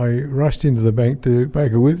 So I rushed into the bank to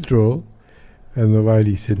make a withdrawal, and the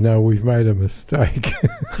lady said, "No, we've made a mistake."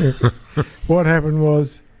 What happened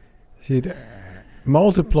was she'd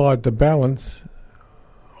multiplied the balance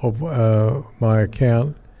of my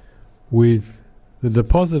account with the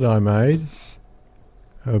deposit I made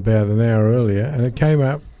about an hour earlier, and it came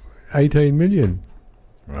up 18 million.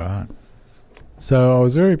 Right. So I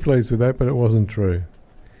was very pleased with that, but it wasn't true.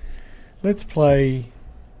 Let's play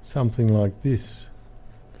something like this.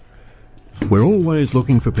 We're always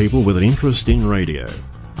looking for people with an interest in radio,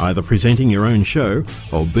 either presenting your own show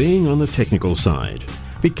or being on the technical side.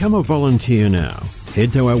 Become a volunteer now.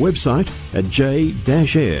 Head to our website at j-air.com.au.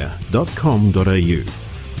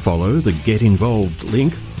 Follow the Get Involved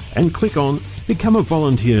link and click on Become a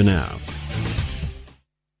Volunteer Now.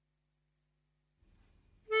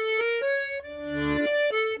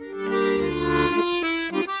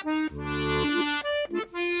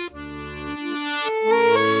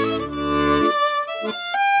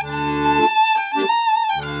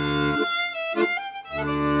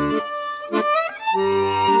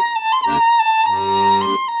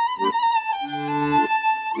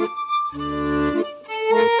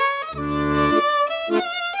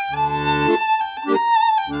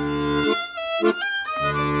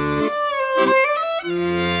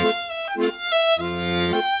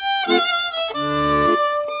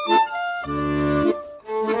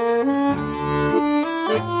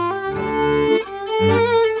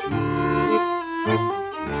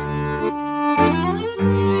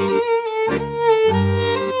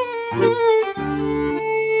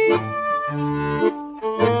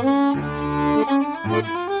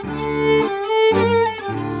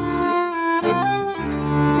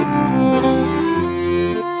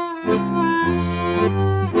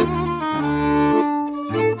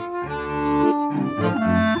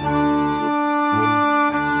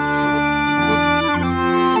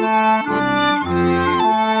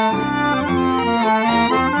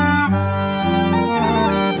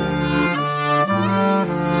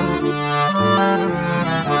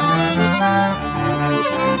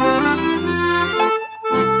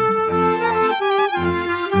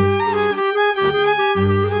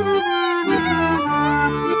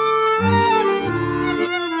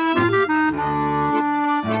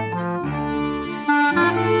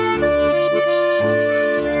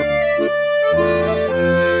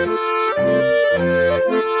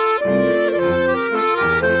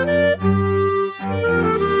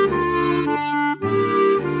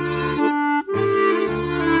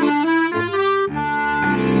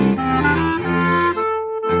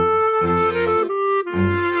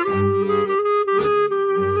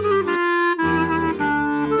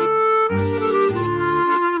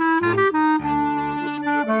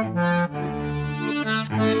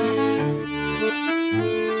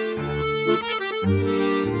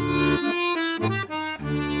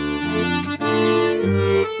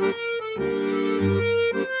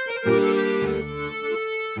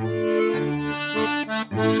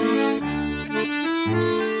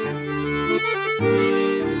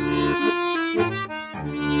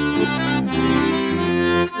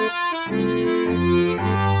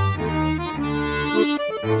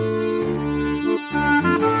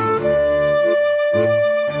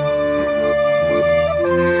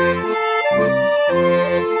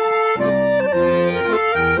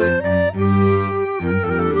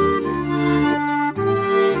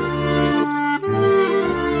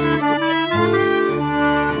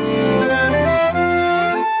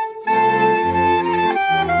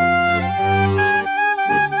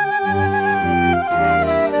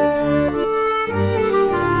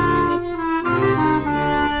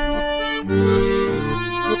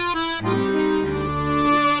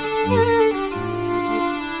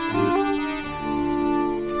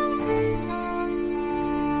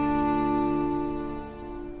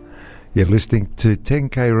 You're listening to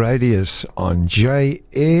TenKradius on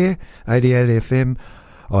J-Air 88 FM.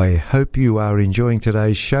 I hope you are enjoying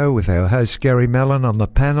today's show with our host Gary Mellon on the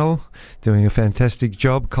panel, doing a fantastic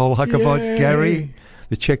job. Cole Huckervoigt, Gary.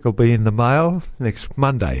 The cheque will be in the mail next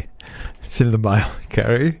Monday. It's in the mail,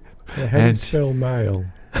 Gary. How do you spell mail?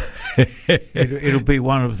 It'll be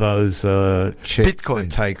one of those checks Bitcoin.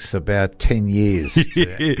 that takes about 10 years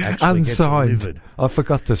to actually Unsigned. get delivered. I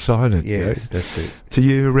forgot to sign it. Yes, that's it. To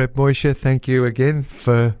you, Rep Moishe, thank you again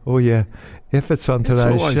for all your efforts on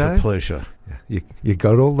today's It's always show. a pleasure. You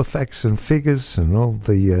got all the facts and figures and all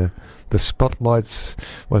the spotlights,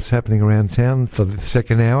 what's happening around town for the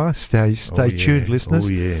second hour. Stay tuned, listeners.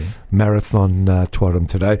 Oh, yeah. Marathon Twadham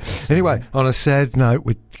today. Anyway, on a sad note,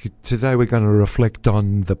 today we're going to reflect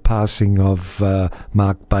on the passing of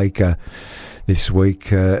Mark Baker this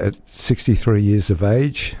week at 63 years of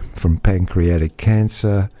age from pancreatic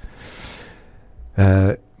cancer.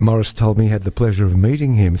 Morris told me he had the pleasure of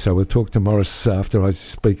meeting him, so we'll talk to Morris after I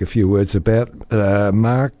speak a few words about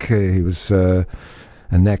Mark. He was an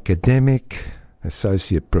academic,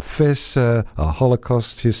 associate professor, a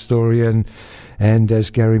Holocaust historian, and as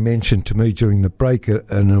Gary mentioned to me during the break,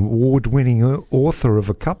 an award-winning author of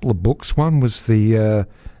a couple of books. One was the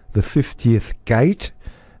 50th Gate,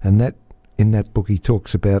 and in that book he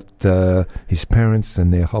talks about his parents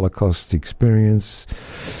and their Holocaust experience.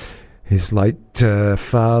 His late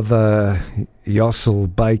father,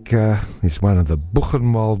 Yossel Baker, is one of the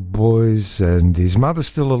Buchenwald boys, and his mother's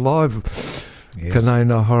still alive. Yeah.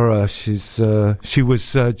 Kanena Hora, she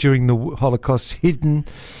was during the Holocaust hidden,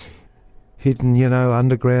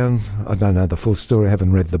 underground. I don't know the full story. I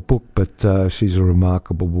haven't read the book, but she's a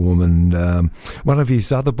remarkable woman. One of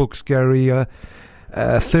his other books, Gary,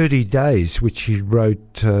 30 Days, which he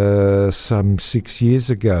wrote some 6 years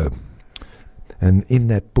ago, and in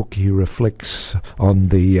that book he reflects on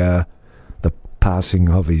the passing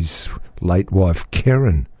of his late wife,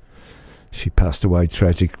 Karen. She passed away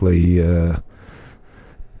tragically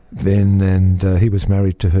then, and he was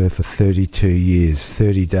married to her for 32 years,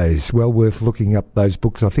 30 days. Well worth looking up those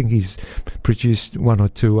books. I think he's produced one or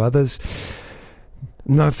two others.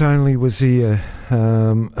 Not only was he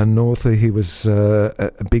an author, he was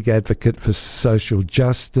a big advocate for social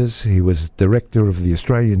justice. He was director of the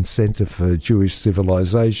Australian Centre for Jewish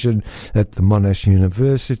Civilization at the Monash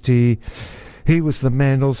University. He was the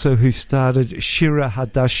man also who started Shira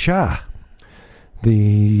Hadashah,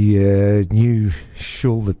 the new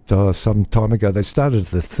shul that some time ago they started.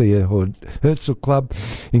 The Theodor Herzl Club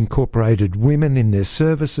incorporated women in their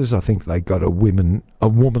services. I think they got a woman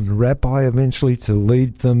rabbi eventually to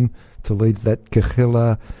lead that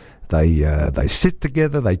kehillah. They sit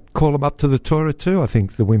together. They call them up to the Torah too. I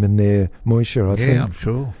think the women there, Moishe. I think. I'm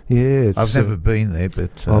sure. Yeah, I've never been there,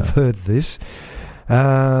 but I've heard this.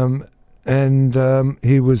 And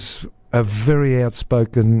he was a very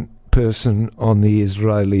outspoken person on the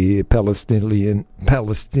Israeli-Palestinian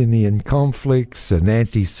conflicts and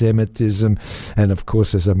anti-Semitism, and of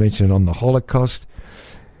course, as I mentioned, on the Holocaust.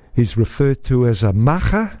 He's referred to as a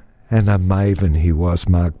macher and a maven. He was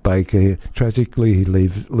Mark Baker. Tragically, he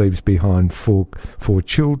leaves behind four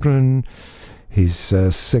children, his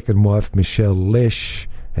second wife, Michelle Lesh,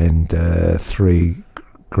 and 3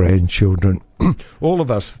 grandchildren. All of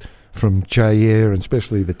us from JR, and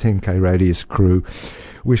especially the TenKradius crew,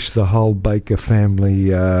 wish the whole Baker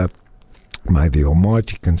family, may the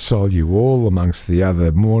Almighty console you all amongst the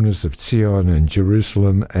other mourners of Zion and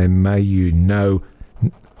Jerusalem, and may you know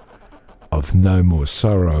of no more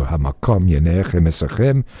sorrow. Hamakom yenechem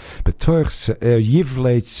esachem betoich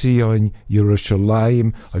yivlei Zion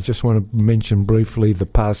Yerushalayim. I just want to mention briefly the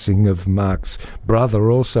passing of Mark's brother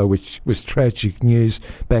also, which was tragic news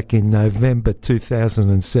back in November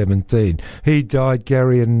 2017. He died,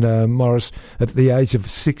 Gary and Morris, at the age of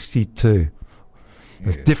 62.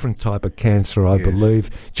 A different type of cancer, I believe.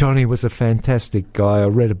 Johnny was a fantastic guy. I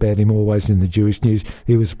read about him always in the Jewish News.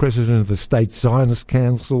 He was president of the State Zionist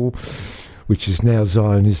Council, which is now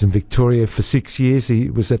Zionism Victoria, for 6 years. He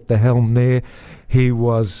was at the helm there. He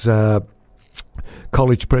was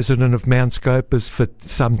college president of Mount Scopus for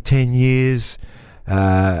some 10 years.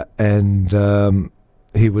 And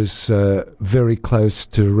he was very close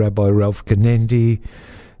to Rabbi Ralph Kenendi.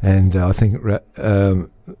 And I think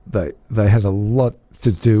they had a lot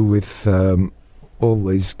to do with all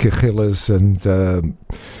these kehillas and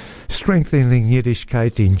strengthening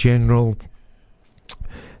Yiddishkeit in general.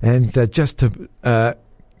 And just to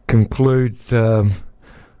conclude,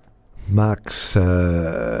 Mark's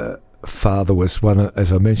father was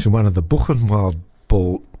as I mentioned, one of the Buchenwald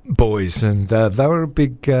boys, and they were a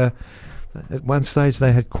big. At one stage,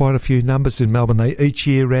 they had quite a few numbers in Melbourne. They each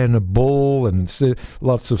year ran a ball and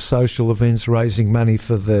lots of social events, raising money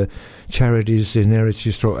for the charities in Eretz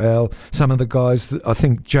Yisrael. Some of the guys, I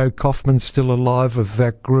think Joe Kaufman's still alive of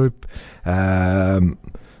that group. Mr.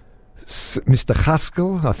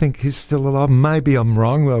 Haskell, I think he's still alive. Maybe I'm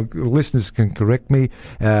wrong. Well, listeners can correct me.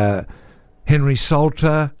 Henry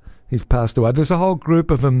Salter, he's passed away. There's a whole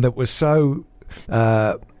group of them that were so,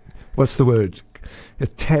 what's the word,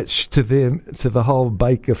 attached to them, to the whole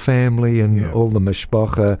Baker family and all the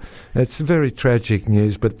mishpacha. It's very tragic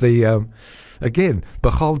news, but the again,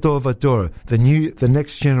 B'chol Dor V'Dor, the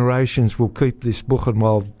next generations will keep this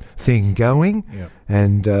Buchenwald thing going,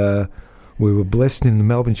 and we were blessed in the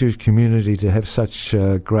Melbourne Jewish community to have such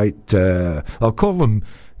great, I'll call them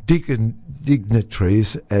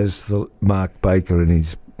dignitaries, as the Mark Baker and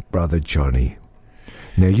his brother Johnny.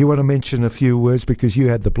 Now, you want to mention a few words because you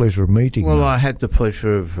had the pleasure of meeting them. Well, I had the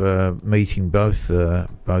pleasure of meeting both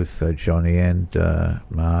Johnny and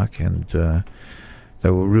Mark, and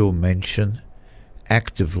they were real mention,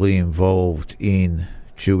 actively involved in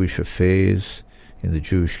Jewish affairs, in the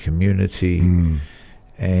Jewish community,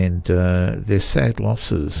 and they're sad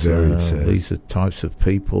losses. Very sad. These are types of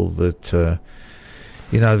people that,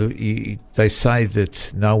 they say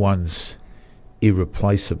that no one's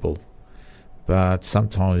irreplaceable, but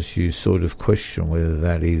sometimes you sort of question whether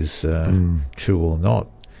that is true or not,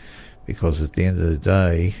 because at the end of the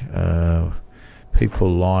day, people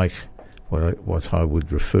like what I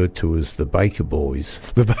would refer to as the Baker Boys,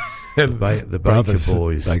 the Baker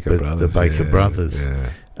Boys, the Baker brothers.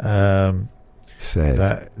 Sad.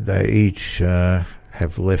 That they each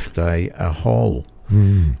have left a hole,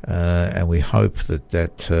 and we hope that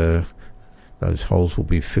those holes will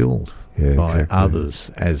be filled by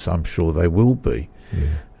others, as I'm sure they will be.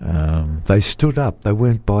 They stood up. They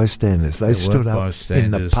weren't bystanders. They stood up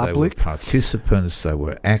in the public. They were participants. They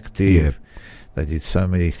were active. They did so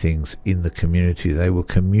many things in the community. They were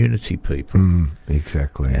community people.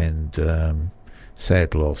 Exactly. And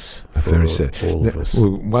sad loss for very sad. All of us.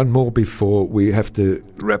 One more before we have to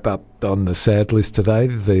wrap up on the sad list today.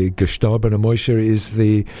 The Gestorbene Moshe is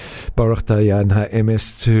the Baruch Dayan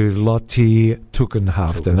HaEmes to Lotti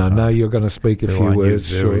Tugendhaft. And I know you're going to speak a few words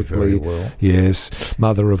shortly. Very well. Yes.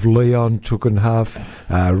 Mother of Leon Tugendhaft,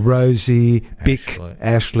 Rosie, Bick,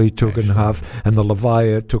 Ashley Tugendhaft. And the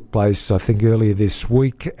Levaya took place, I think, earlier this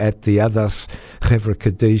week at the Adas Chevra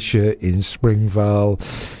Kadisha in Springvale.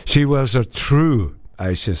 She was a true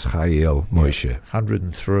Ashes Chayil, Moshe.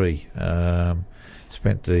 103.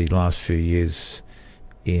 Spent the last few years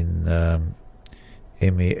in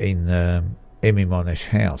Emmy Monash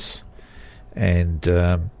house, and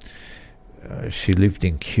she lived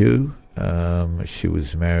in Kew. She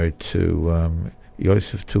was married to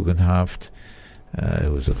Yosef Tugendhaft,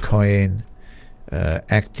 who was a Kohen.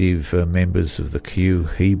 Active members of the Kew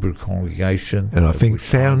Hebrew congregation, and I think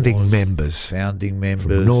founding members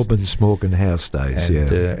from Norman's Morgan House days.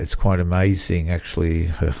 And it's quite amazing. Actually,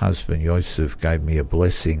 her husband Yosef gave me a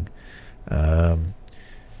blessing for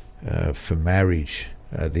marriage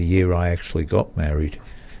the year I actually got married.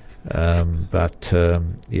 But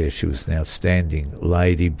she was an outstanding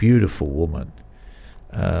lady, beautiful woman,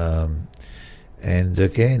 and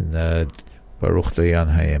again, Baruch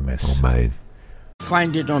Dayan HaEmes. Amen.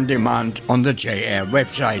 Find it on demand on the JR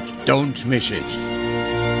website. Don't miss it.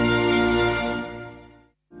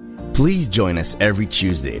 Please join us every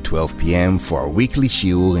Tuesday at 12 p.m. for our weekly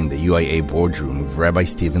shiur in the UIA boardroom with Rabbi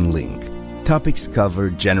Stephen Link. Topics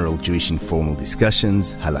cover general Jewish informal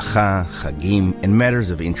discussions, halacha, chagim, and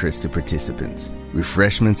matters of interest to participants.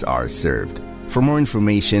 Refreshments are served. For more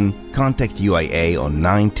information, contact UIA on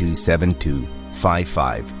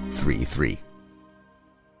 9272-5533.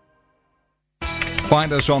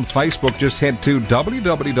 Find us on Facebook. Just head to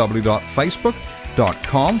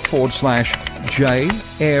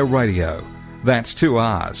www.facebook.com/J Air Radio. That's 2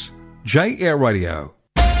 R's. J Air Radio.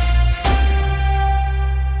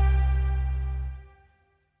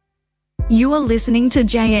 You are listening to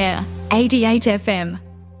J Air 88 FM.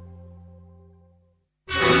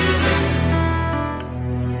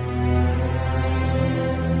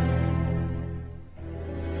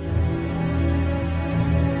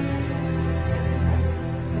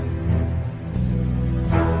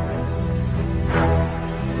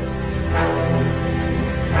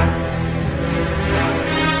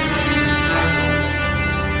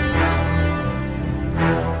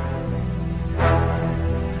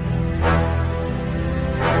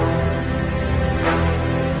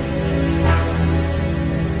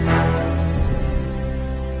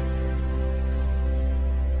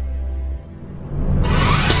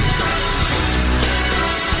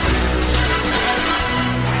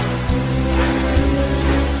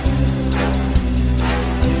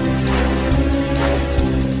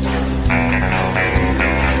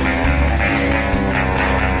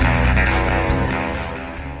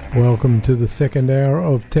 Welcome to the second hour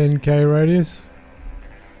of TenKradius.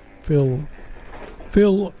 Fill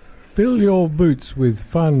your boots with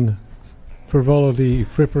fun frivolity,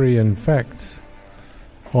 frippery and facts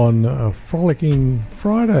on a frolicking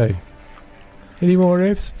Friday. Any more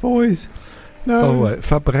F's, boys? No. Oh,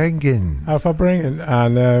 verbrengen.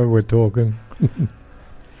 Verbrengen. No, we're talking.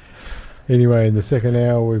 Anyway, in the second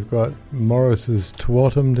hour, we've got Morris's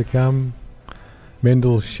Twattum to come,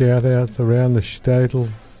 Mendel's shout-outs around the shtatel,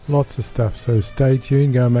 lots of stuff. So stay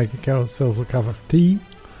tuned. Go and make yourself a cup of tea,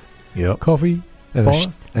 coffee,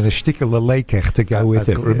 and a stick of lekker to go with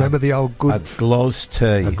it. Remember the old good... A gloss tea.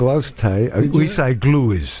 A gloss tea. We say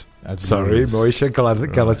glues. Sorry, Moishe,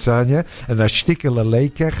 Galatzania. And a stick of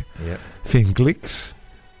lekker from Glicks,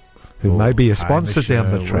 who may be a sponsor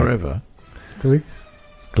down the track. Wherever.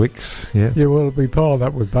 Glicks, yeah. Yeah, well, it'll be piled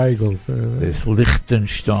up with bagels. There's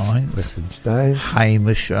Liechtenstein,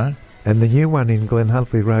 Hamisher. And the new one in Glen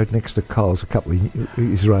Huntly Road next to Coles, a couple of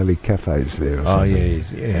Israeli cafes there. Oh,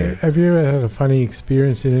 yeah. Have you ever had a funny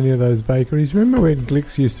experience in any of those bakeries? Remember when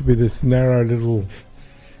Glicks used to be this narrow little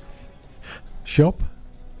shop?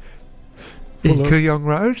 In Kooyong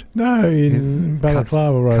Road? No, in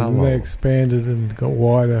Balaclava Road. And they expanded and got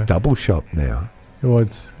wider. Double shop now. Well,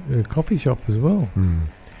 it's a coffee shop as well.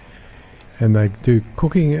 And they do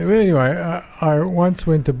cooking. Anyway, I once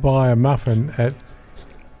went to buy a muffin at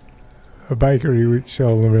a bakery which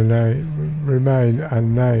shall remain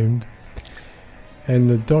unnamed, and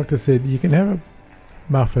the doctor said you can have a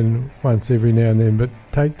muffin once every now and then, but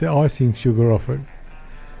take the icing sugar off it.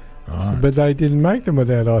 Right. But they didn't make them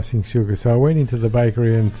without icing sugar, so I went into the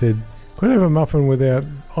bakery and said, could I have a muffin without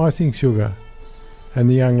icing sugar? And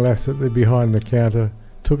the young lass at behind the counter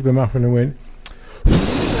took the muffin and went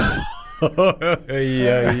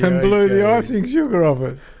and blew the icing sugar off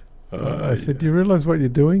it. I said, do you realise what you're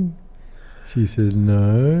doing? She said,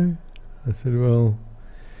 no. I said, well,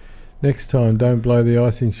 next time don't blow the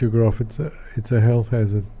icing sugar off. It's a health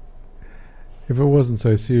hazard. If it wasn't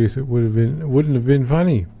so serious, it wouldn't have been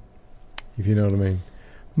funny, if you know what I mean.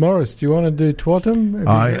 Morris, do you want to do Twattum?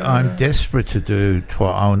 I'm desperate to do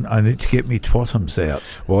Twattum. I need to get me Twattums out.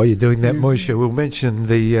 While you're doing that, Moishe, we'll mention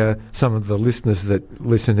the some of the listeners that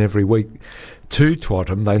listen every week to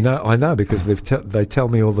Twattum. I know because they tell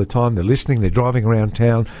me all the time they're listening. They're driving around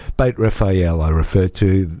town. Beit Raphael, I refer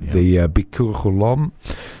to the Bikur Chulam.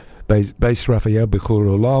 Base Raphael Bikur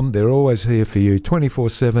Olam. They're always here for you.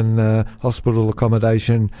 24/7 hospital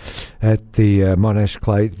accommodation at the Monash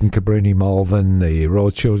Clayton, Cabrini Malvern, the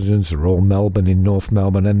Royal Children's, the Royal Melbourne in North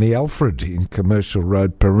Melbourne, and the Alfred in Commercial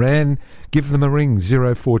Road, Paran. Give them a ring,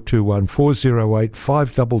 0421 408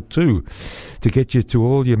 522, to get you to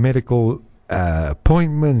all your medical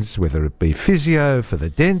appointments, whether it be physio for the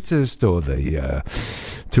dentist or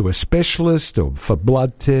to a specialist or for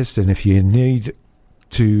blood tests. And if you need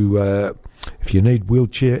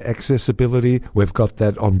wheelchair accessibility, we've got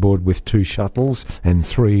that on board with 2 shuttles and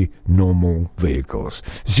 3 normal vehicles.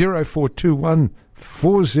 0421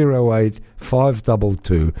 408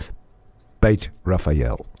 522, Beit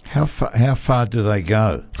Raphael. How far do they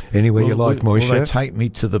go? Anywhere you like, Moishe. Will they take me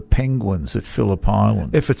to the penguins at Phillip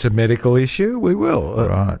Island? If it's a medical issue, we will.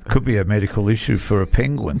 Right. Could be a medical issue for a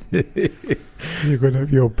penguin. You're going to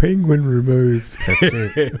have your penguin removed. That's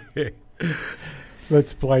it.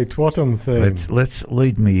 Let's play Twattum theme. Let's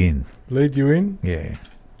lead me in. Lead you in? Yeah.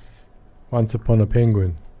 Once Upon a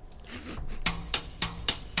Penguin.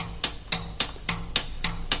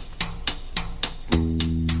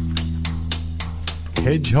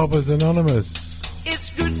 Hedgehoppers Anonymous.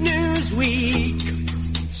 It's Good News Week.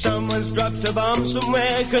 Someone's dropped a bomb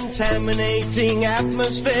somewhere, contaminating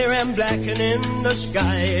atmosphere and blackening the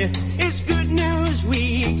sky. It's Good News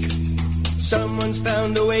Week. Someone's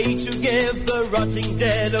found a way to give the rotting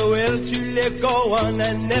dead a will to live, go on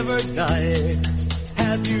and never die.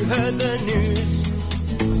 Have you heard the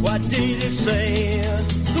news? What did it say?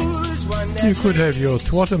 Who's one that you could have your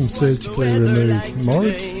Twattum surgically removed,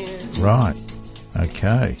 Morris. Right.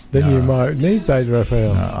 Okay. Then you might need Beit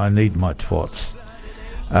Raphael. No, I need my twats.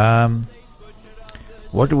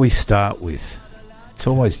 What do we start with? It's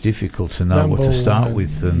always difficult to know what to start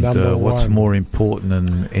with and what's more important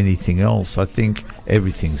than anything else. I think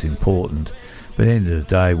everything's important. But at the end of the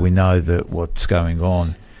day, we know that what's going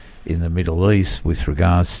on in the Middle East with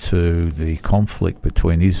regards to the conflict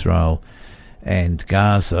between Israel and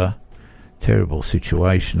Gaza, terrible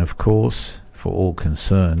situation, of course, for all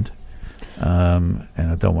concerned. And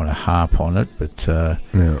I don't want to harp on it, but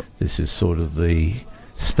this is sort of the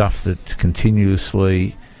stuff that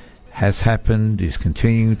continuously has happened, is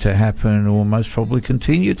continuing to happen, or most probably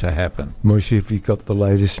continue to happen. Moshe, have you got the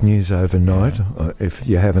latest news overnight? Yeah. If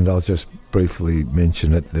you haven't, I'll just briefly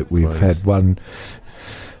mention it, that we've had one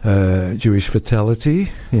Jewish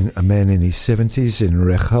fatality, a man in his 70s in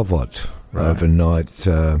Rehovot. overnight,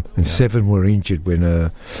 and 7 were injured when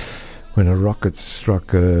a rocket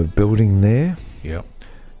struck a building there. Yep.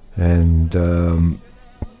 And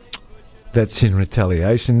that's in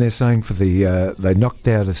retaliation. They're saying for they knocked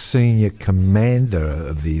out a senior commander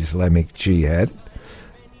of the Islamic Jihad,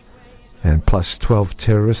 and plus 12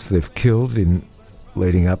 terrorists they've killed in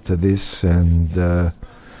leading up to this, and the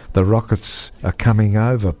rockets are coming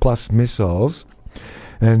over, plus missiles,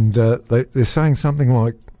 and they're saying something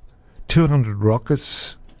like 200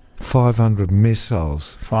 rockets, 500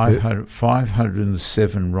 missiles.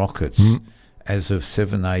 507 rockets as of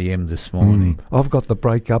 7 a.m. this morning. I've got the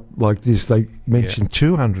breakup like this. They mentioned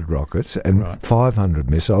 200 rockets and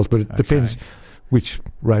 500 missiles, but it depends which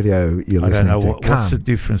radio you're listening to. I don't know what's the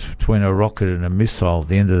difference between a rocket and a missile. At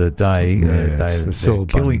the end of the day,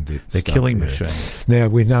 they're killing machines. Now,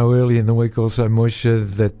 we know early in the week also,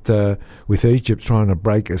 Moshe, that with Egypt trying to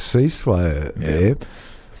break a ceasefire there,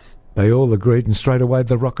 they all agreed, and straight away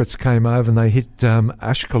the rockets came over and they hit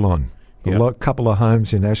Ashkelon. A couple of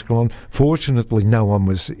homes in Ashkelon. Fortunately, no one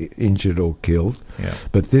was injured or killed. Yeah.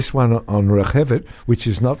 But this one on Rechevet, which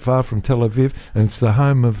is not far from Tel Aviv, and it's the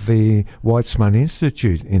home of the Weizmann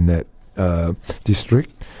Institute in that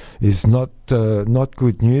district, is not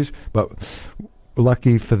good news. But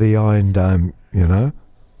lucky for the Iron Dome,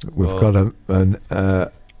 we've got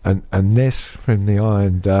a nest from the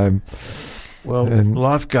Iron Dome. Well,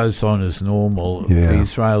 life goes on as normal. The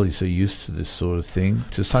Israelis are used to this sort of thing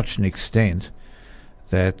to such an extent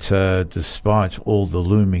that despite all the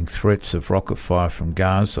looming threats of rocket fire from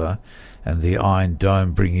Gaza and the Iron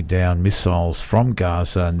Dome bringing down missiles from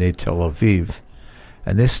Gaza near Tel Aviv,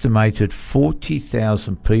 an estimated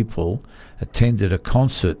 40,000 people attended a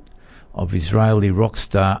concert of Israeli rock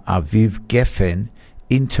star Aviv Geffen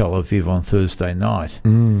in Tel Aviv on Thursday night.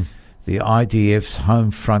 The IDF's Home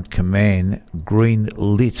Front Command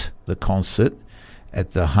green-lit the concert at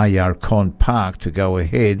the Hayarkon Park to go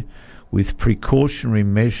ahead, with precautionary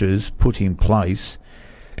measures put in place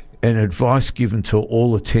and advice given to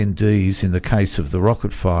all attendees in the case of the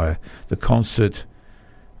rocket fire. The concert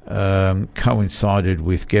coincided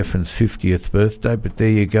with Geffen's 50th birthday, but there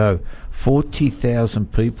you go,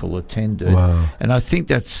 40,000 people attended. Wow. And I think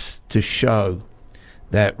that's to show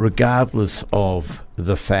that regardless of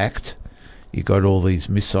the fact, you got all these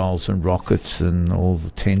missiles and rockets and all the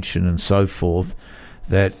tension and so forth,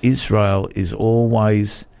 that Israel is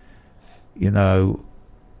always, they know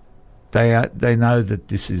that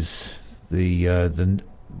this is the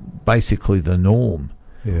basically the norm.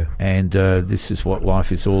 Yeah. And this is what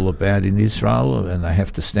life is all about in Israel, and they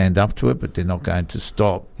have to stand up to it, but they're not going to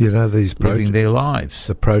stop these living their lives.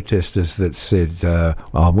 The protesters that said,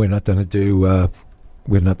 we're not going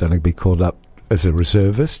to be called up as a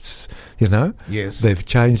reservists, Yes. They've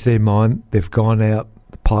changed their mind. They've gone out,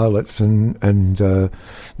 the pilots, and the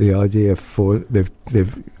idea for they've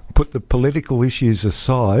put the political issues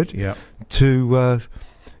aside to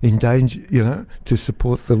endanger, to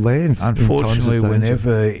support the land. Unfortunately,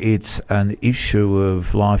 whenever it's an issue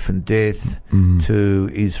of life and death to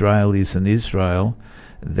Israelis and Israel,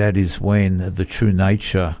 that is when the true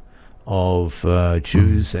nature of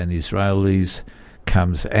Jews and Israelis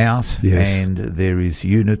comes out, and there is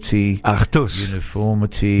unity, Achdus.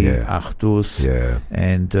 uniformity, Achdus,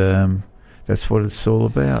 and that's what it's all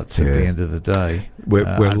about at the end of the day. We're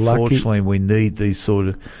unfortunately, we need these sort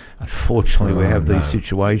of... Unfortunately, we have these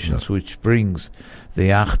situations which brings the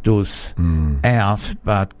Achdus out,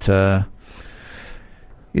 but...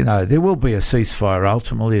 there will be a ceasefire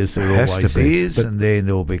ultimately, as there always is, and then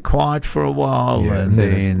there will be quiet for a while, and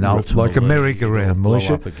then ultimately like a merry-go-round,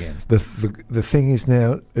 Militia. Up again. The thing is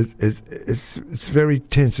now, it's very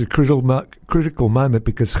tense, a critical moment,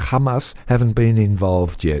 because Hamas haven't been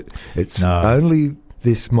involved yet. It's only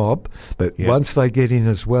this mob, but once they get in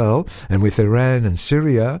as well, and with Iran and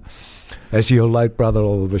Syria, as your late brother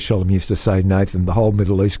Oliver Sholem used to say, Nathan, the whole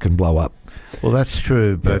Middle East can blow up. Well, that's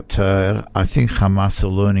true, but I think Hamas are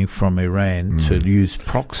learning from Iran to use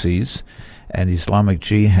proxies, and Islamic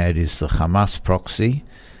Jihad is the Hamas proxy.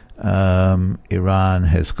 Iran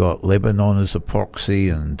has got Lebanon as a proxy,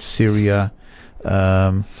 and Syria.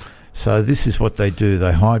 So this is what they do.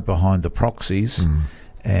 They hide behind the proxies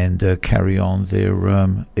and carry on their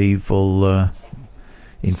evil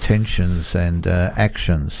intentions and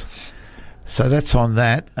actions. So that's on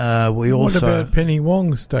that. What about Penny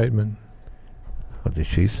Wong's statement? What did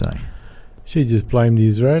she say? She just blamed the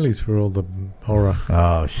Israelis for all the horror.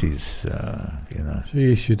 Oh, she's,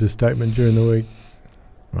 She issued a statement during the week.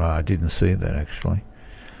 Right, I didn't see that, actually.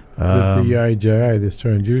 The AJA, the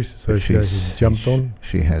Australian Jewish Association, jumped on.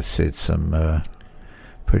 She has said some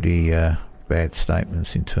pretty bad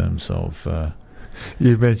statements in terms of...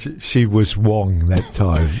 you mentioned she was Wong that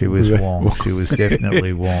time. She was Wong. She was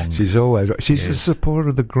definitely Wong. She's always... She's a supporter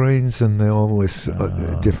of the Greens and all this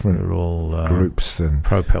different groups and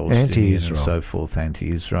pro-Palestinian anti-Israel and so forth,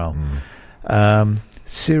 anti-Israel.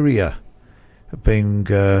 Syria being,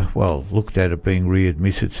 looked at it being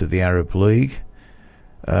readmitted to the Arab League.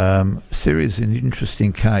 Syria is an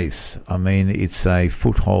interesting case. I mean, it's a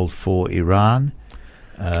foothold for Iran.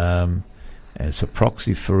 It's a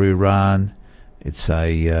proxy for Iran. It's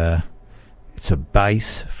a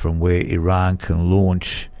base from where Iran can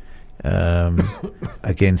launch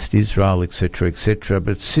against Israel, etc., etc.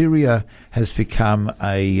 But Syria has become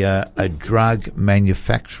a drug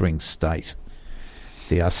manufacturing state.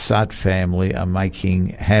 The Assad family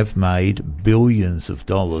have made billions of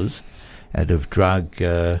dollars out of drug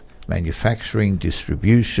manufacturing,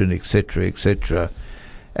 distribution, etc., etc.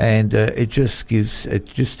 And it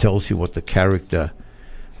just tells you what the character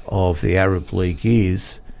of the Arab League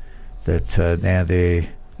is. That now they're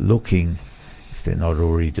looking, if they're not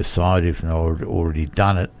already decided, if they've not already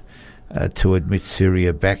done it, to admit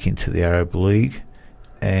Syria back into the Arab League.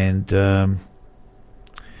 And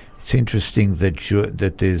it's interesting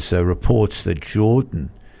that there's reports that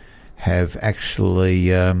Jordan have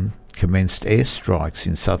actually commenced airstrikes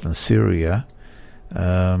in southern Syria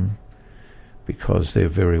because they're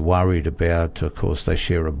very worried about, of course, they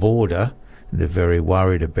share a border, and they're very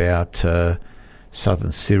worried about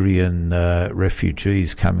southern Syrian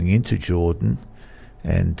refugees coming into Jordan,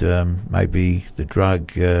 and maybe the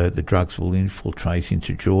drugs will infiltrate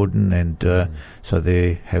into Jordan, and so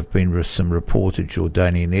there have been some reported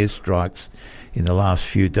Jordanian airstrikes in the last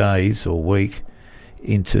few days or week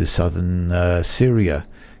into southern Syria.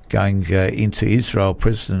 Going into Israel,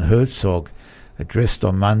 President Herzog addressed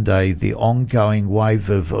on Monday the ongoing wave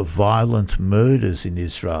of violent murders in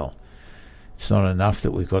Israel. It's not enough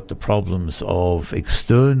that we've got the problems of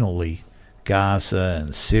externally Gaza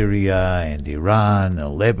and Syria and Iran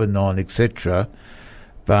and Lebanon, etc.,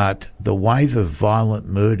 but the wave of violent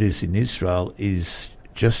murders in Israel is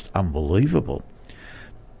just unbelievable.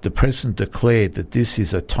 The President declared that this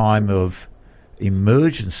is a time of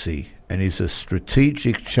emergency and is a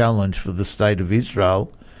strategic challenge for the State of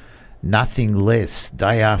Israel, nothing less,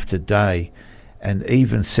 day after day, and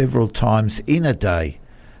even several times in a day.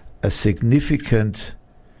 A significant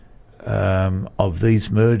of these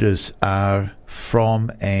murders are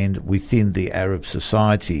from and within the Arab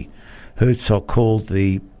society. Herzog called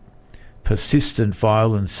the persistent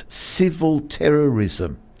violence civil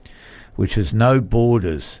terrorism, which has no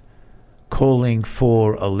borders, calling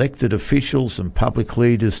for elected officials and public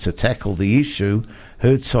leaders to tackle the issue.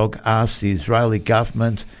 Herzog asked the Israeli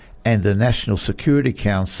government and the National Security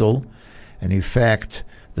Council, and in fact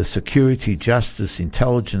the Security, Justice,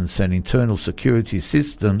 Intelligence and Internal Security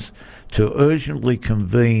Systems, to urgently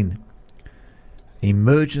convene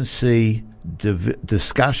emergency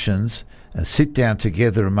discussions and sit down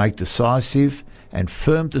together and make decisive and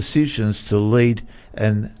firm decisions to lead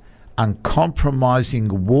an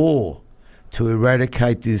uncompromising war to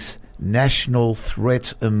eradicate this national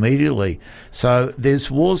threat immediately. So there's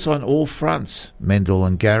wars on all fronts, Mendel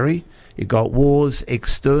and Gary. You've got wars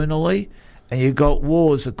externally, and you've got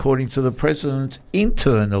wars, according to the President,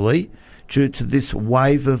 internally, due to this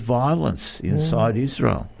wave of violence inside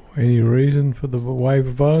Israel. Any reason for the wave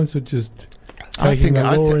of violence, or just taking the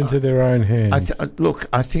law into their own hands?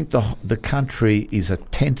 I think the country is a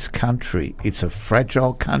tense country. It's a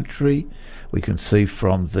fragile country. We can see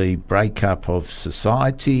from the breakup of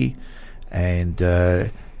society, and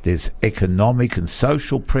there's economic and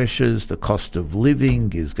social pressures. The cost of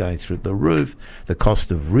living is going through the roof. The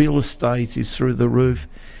cost of real estate is through the roof.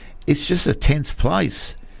 It's just a tense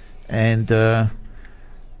place. And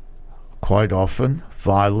quite often,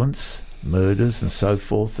 violence, murders and so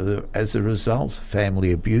forth as a result,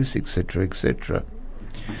 family abuse, etc., etc.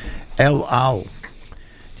 El Al. Do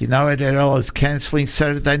you know that El Al is cancelling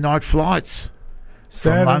Saturday night flights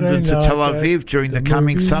from London to Tel Aviv during the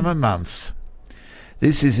coming summer months?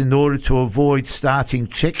 This is in order to avoid starting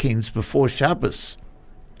check-ins before Shabbos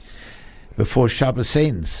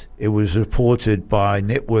ends. It was reported by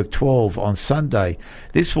Network 12 on Sunday.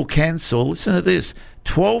 This will cancel, listen to this,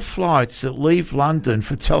 12 flights that leave London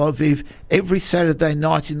for Tel Aviv every Saturday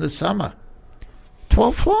night in the summer.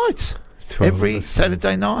 12 flights every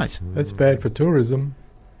Saturday night. That's bad for tourism.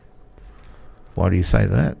 Why do you say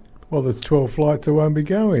that? Well, there's 12 flights that won't be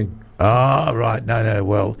going. Ah, right. No.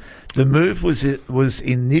 Well, the move was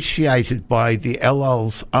initiated by the El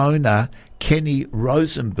Al's owner, Kenny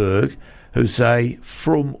Rosenberg, who's a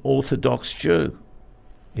Frum Orthodox Jew.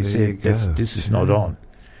 He said this is not on.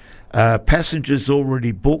 Passengers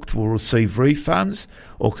already booked will receive refunds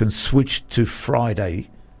or can switch to Friday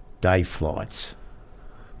day flights.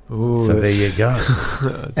 Ooh, so there you go.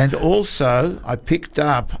 And also, I picked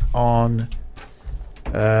up on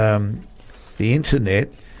the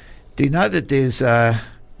internet. Do you know that there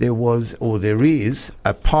is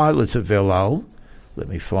a pilot of LL? Let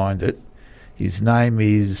me find it. His name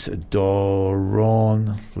is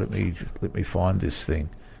Doron. Let me find this thing.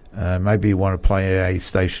 Maybe you want to play a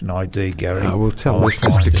station ID, Gary. I will tell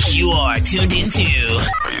listeners. You are tuned into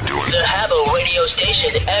the Habbo radio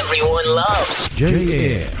station everyone loves.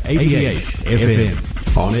 J-Air 88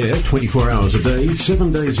 FM. On air 24 hours a day,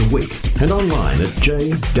 7 days a week. And online at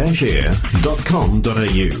j-air.com.au.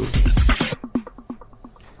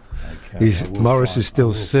 Morris is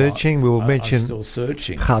still searching. We will mention still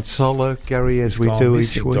searching. Hatzola, Gary, as we do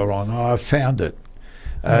each week. Doron. I found it.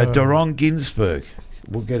 Doron Ginsberg.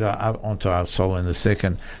 We'll get onto Hatzola in a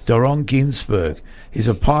second. Doron Ginsberg. He's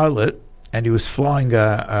a pilot, and he was flying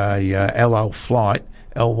a LL flight,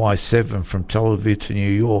 LY7, from Tel Aviv to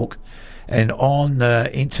New York. And on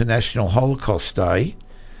International Holocaust Day,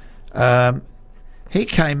 he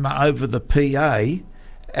came over the PA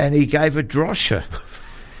and he gave a drosha.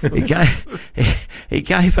 He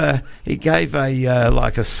gave a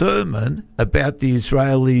like a sermon about the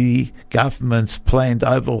Israeli government's planned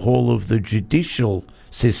overhaul of the judicial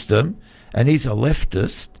system, and he's a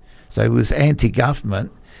leftist, so he was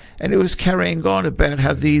anti-government, and he was carrying on about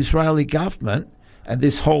how the Israeli government and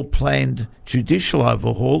this whole planned judicial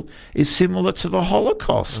overhaul is similar to the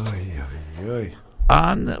Holocaust.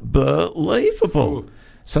 Unbelievable.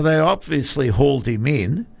 So they obviously hauled him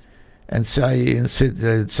in. And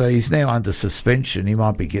said, so he's now under suspension. He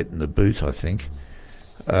might be getting the boot, I think.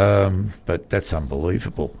 But that's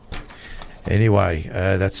unbelievable. Anyway,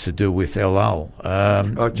 that's to do with LL.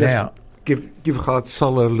 Now, give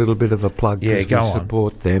Hatzola a little bit of a plug. Yeah, go on.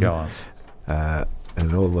 Support them. Go on.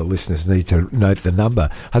 And all the listeners need to note the number.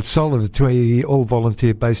 Hatzola, the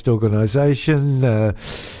all-volunteer-based organisation,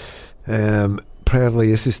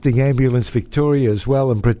 proudly assisting Ambulance Victoria as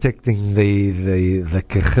well and protecting the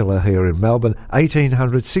Kahilla here in Melbourne.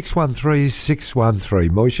 1800 613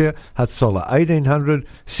 613. Moshe Hatzola, 1800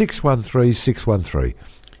 613 613.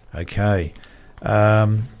 Okay.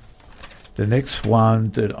 The next one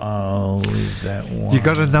that that one. You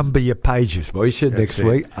got to number your pages, Moshe, next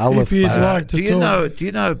week. If you'd like to do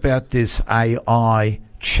you know about this AI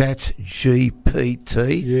Chat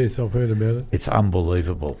GPT? Yes, I've heard about it. It's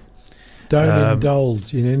unbelievable. Don't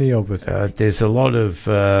indulge in any of it. There's a lot of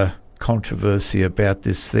controversy about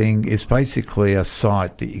this thing. It's basically a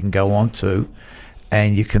site that you can go onto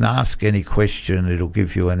and you can ask any question. It'll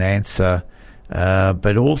give you an answer.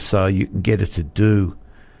 But also you can get it to do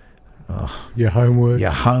your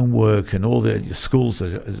homework. And all the schools.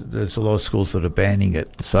 There's a lot of schools that are banning it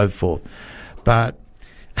and so forth. But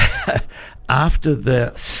after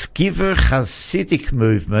the Skiver Hasidic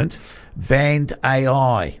movement banned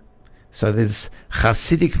AI, so there's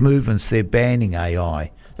Hasidic movements, they're banning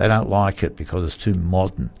AI. They don't like it because it's too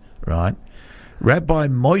modern, right? Rabbi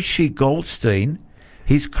Moshe Goldstein,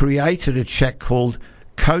 he's created a chat called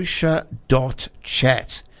kosher.chat.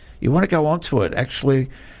 You want to go onto it. Actually,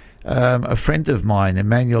 a friend of mine,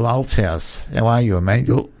 Emmanuel Althaus, how are you,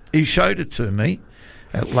 Emmanuel? He showed it to me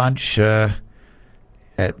at lunch at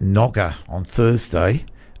Nogga on Thursday.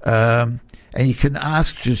 And you can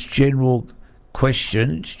ask just general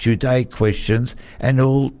questions, Judaic questions, and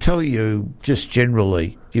it'll tell you just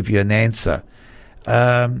generally, give you an answer.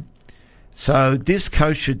 So this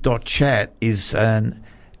kosher.chat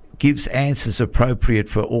gives answers appropriate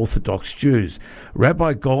for Orthodox Jews.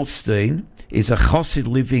 Rabbi Goldstein is a chassid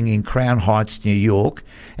living in Crown Heights, New York,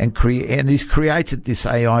 and he's created this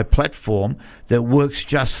AI platform that works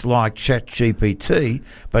just like ChatGPT,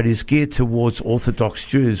 but is geared towards Orthodox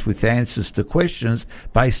Jews with answers to questions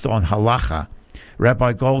based on halacha.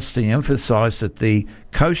 Rabbi Goldstein emphasized that the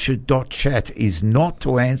kosher.chat is not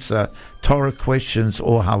to answer Torah questions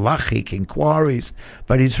or halachic inquiries,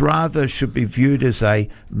 but is rather should be viewed as a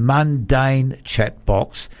mundane chat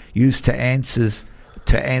box used to answer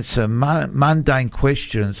mundane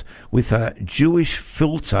questions with a Jewish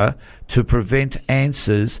filter to prevent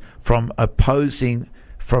answers from opposing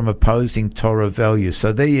Torah values.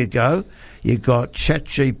 So there you go. You got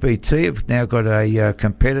ChatGPT. I've now got a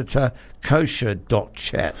competitor,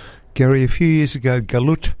 kosher.chat. Gary, a few years ago,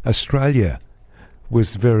 Galut Australia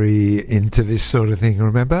was very into this sort of thing,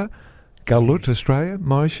 remember? Galut Australia,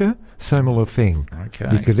 Moshe, similar thing. Okay.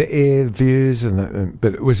 You could air views,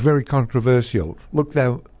 but it was very controversial. Look that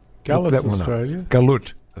one Australia. up.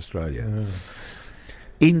 Galut Australia.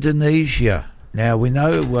 Indonesia. Now, we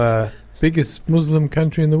know... biggest Muslim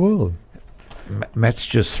country in the world. Matt's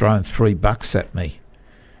just thrown $3 at me.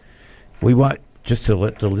 We won't... Just to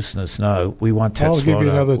let the listeners know, we won I'll give you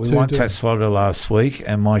another we $2. won Taslotto last week,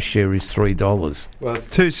 and my share is $3. Well, it's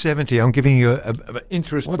 $2.70. I'm giving you an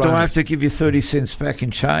interest What bonus. do I have to give you 30 cents back in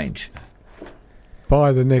change?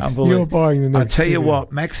 Buy the next. You're buying the next. I tell you ticket.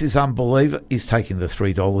 what, Max is unbelievable. He's taking the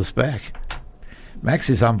 $3 back. Max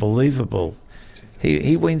is unbelievable.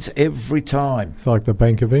 He wins every time. It's like the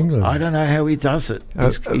Bank of England. I don't know how he does it.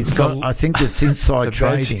 He's got. I think it's inside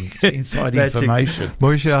trading, inside information.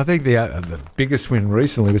 Moishe, I think the biggest win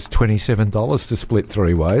recently was $27 to split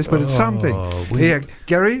 3 ways, but it's something.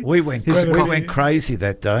 Gary, we went crazy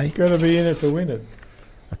that day. Got to be in it to win it.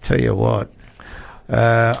 I tell you what,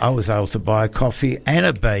 I was able to buy a coffee and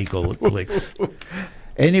a bagel at Glicks.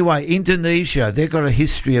 Anyway, Indonesia, they've got a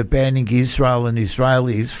history of banning Israel and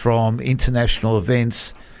Israelis from international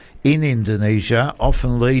events in Indonesia,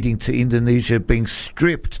 often leading to Indonesia being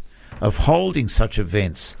stripped of holding such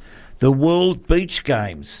events. The World Beach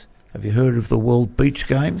Games. Have you heard of the World Beach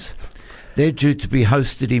Games? They're due to be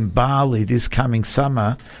hosted in Bali this coming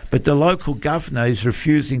summer, but the local governor is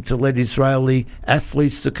refusing to let Israeli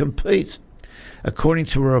athletes to compete. According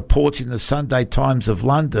to a report in the Sunday Times of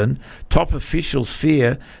London, top officials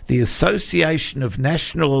fear the Association of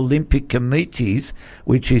National Olympic Committees,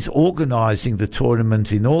 which is organising the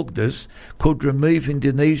tournament in August, could remove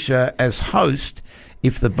Indonesia as host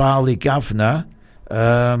if the Bali governor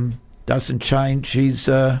doesn't change his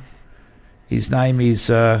name is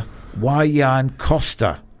Wayan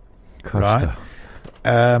Costa. Right?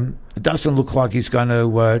 It doesn't look like he's going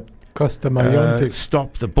to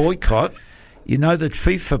stop the boycott. You know that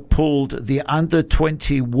FIFA pulled the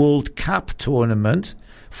Under-20 World Cup tournament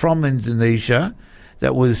from Indonesia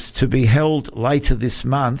that was to be held later this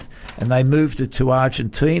month, and they moved it to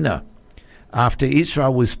Argentina after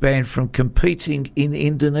Israel was banned from competing in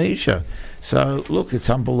Indonesia. So, look, it's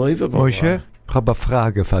unbelievable. Moishe, ich habe eine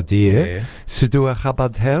Frage für dir. Yeah. Hast du ein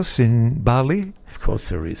Chabad-Haus in Bali? Of course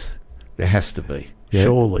there is. There has to be. Yeah.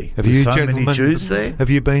 Surely. Have There's you so gentlemen, many Jews there? Have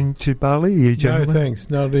you been to Bali, you No, gentlemen? thanks.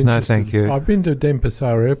 Not interested. No, thank you. I've been to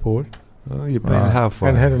Denpasar Airport. Oh, you've been halfway.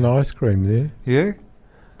 And had an ice cream there. Yeah?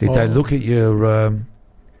 Did they look at your...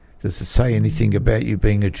 does it say anything about you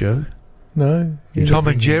being a Jew? No. Tom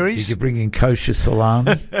and Jerry's? Did you bring in kosher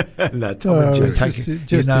salami? No, Tom and Jerry's.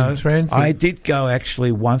 Just in transit. I did go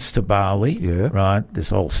actually once to Bali. Yeah. Right?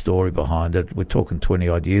 There's a whole story behind it. We're talking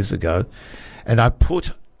 20-odd years ago. And I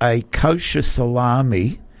put a kosher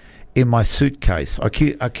salami in my suitcase. I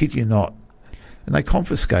kid you not. And they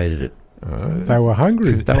confiscated it. They were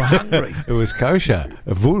hungry. They were hungry. It was kosher.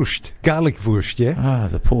 A wurst. Garlic wurst, yeah? Ah,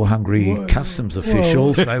 the poor hungry customs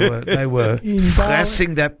officials. They were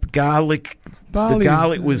pressing that garlic. The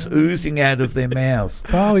garlic was oozing out of their mouths.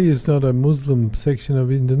 Bali is not a Muslim section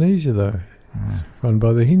of Indonesia, though. It's run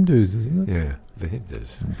by the Hindus, isn't it? Yeah, the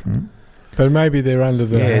Hindus. Mm-hmm. But maybe they're under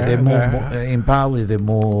the... Yeah, they're more in Bali, they're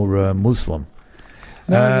more Muslim.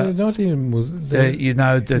 No, they're not in Muslim. You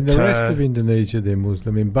know that in the rest of Indonesia, they're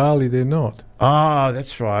Muslim. In Bali, they're not. Ah,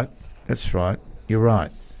 that's right. That's right. You're right.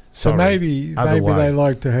 So Sorry. maybe they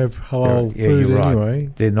like to have halal Yeah, food you're anyway.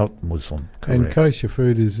 Right. They're not Muslim. And Correct. kosher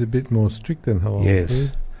food is a bit more strict than halal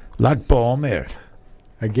food. Lag Ba'omer.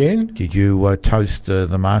 Again? Did you toast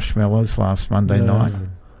the marshmallows last Monday night?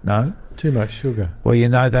 No? Too much sugar. Well, you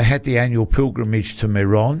know, they had the annual pilgrimage to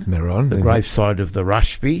Meron, the gravesite of the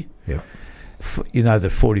Rashbi. Yeah. You know,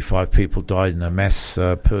 the 45 people died in a mass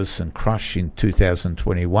person crush in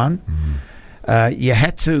 2021. Mm-hmm. You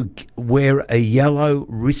had to wear a yellow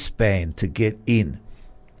wristband to get in.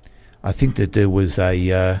 I think that there was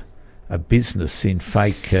a business in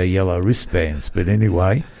fake yellow wristbands. But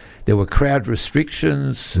anyway, there were crowd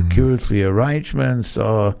restrictions, security arrangements.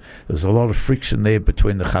 There was a lot of friction there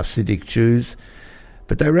between the Hasidic Jews.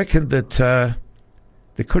 But they reckoned that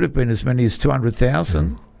there could have been as many as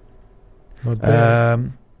 200,000. Not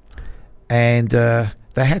bad. And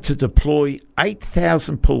they had to deploy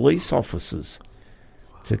 8,000 police officers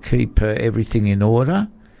to keep everything in order.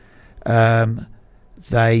 They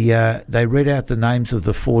read out the names of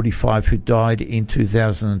the 45 who died in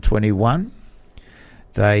 2021.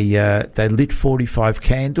 They lit 45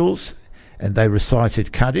 candles and they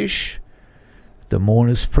recited Kaddish, the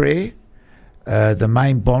mourner's prayer. The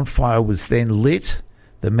main bonfire was then lit.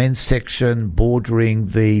 The men's section bordering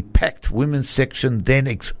the packed women's section then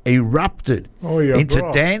erupted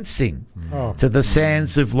into dancing to the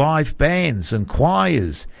sounds of live bands and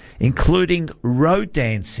choirs, including road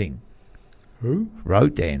dancing. Who?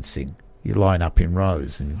 Road dancing. You line up in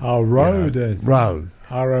rows. And, road dancing. Row.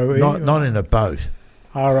 R-O-E? Not in a boat.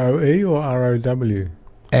 ROE or ROW?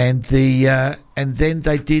 And then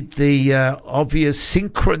they did the obvious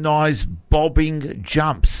synchronized bobbing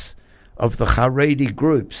jumps of the Haredi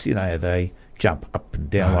groups. You know, they jump up and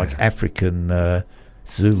down like African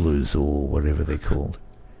Zulus or whatever they're called.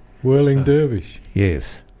 Whirling dervish.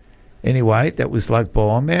 Yes. Anyway, that was like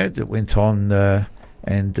Boamer that went on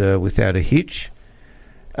and without a hitch.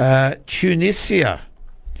 Tunisia.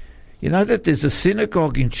 You know that there's a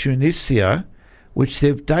synagogue in Tunisia which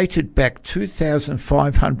they've dated back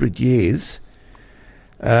 2,500 years.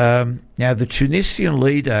 Now, the Tunisian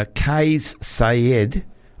leader, Kais Saied,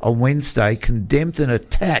 on Wednesday condemned an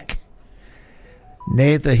attack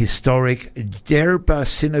near the historic Derba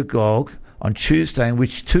synagogue on Tuesday in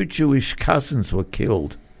which 2 Jewish cousins were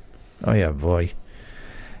killed. Oh, yeah, boy.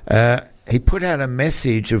 He put out a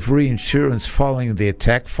message of reinsurance following the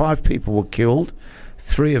attack. 5 people were killed,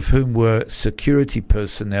 3 of whom were security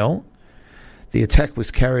personnel. The attack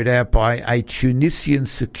was carried out by a Tunisian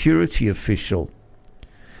security official.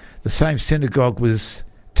 The same synagogue was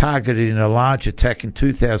targeted in a large attack in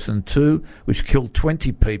 2002, which killed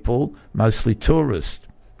 20 people, mostly tourists.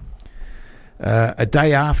 A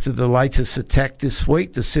day after the latest attack this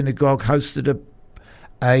week, the synagogue hosted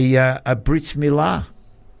a Brit Milah.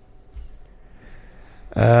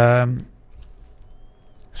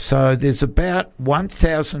 So there's about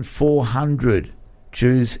 1,400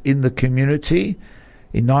 Jews in the community.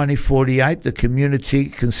 In 1948, the community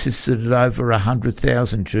consisted of over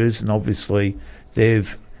 100,000 Jews, and obviously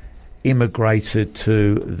they've immigrated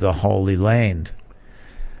to the Holy Land.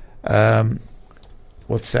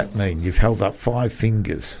 What's that mean? You've held up 5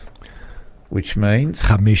 fingers, which means...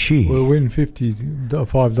 Hamishi. We'll win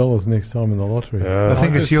 $55 next time in the lottery. I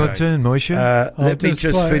think it's your turn, Moshe. Let me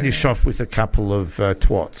just finish off with a couple of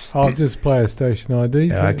twats. I'll just play a station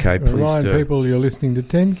ID. Okay, please Remind do. people you're listening to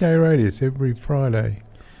 10K Radius every Friday,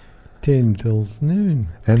 10 till noon.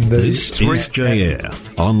 And this is J-Air,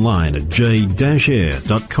 online at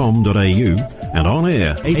j-air.com.au and on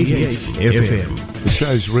air 88 FM. The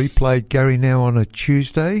show's replayed, Gary, now on a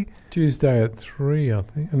Tuesday. Tuesday at 3, I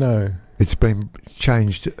think. No. It's been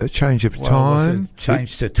changed, a change of time.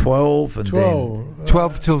 Changed to 12 and 12.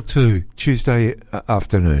 12 till 2, Tuesday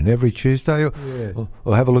afternoon, every Tuesday. Yeah.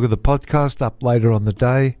 Or have a look at the podcast up later on the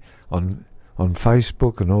day on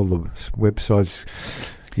Facebook and all the websites.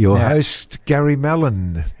 Your host, Gary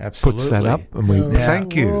Mallon, puts that up, and we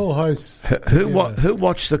thank you. We're all hosts. Who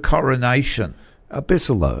watched the coronation?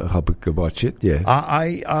 Bisselo, I could watch it, yeah.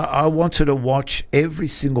 I wanted to watch every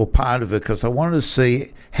single part of it because I wanted to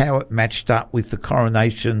see how it matched up with the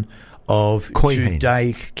coronation of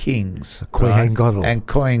Judaic kings. Kohen Gadol. And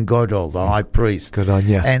Kohen Gadol, the high priest. Good on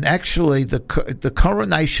you. And actually, the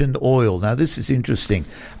coronation oil, now this is interesting,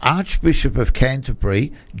 Archbishop of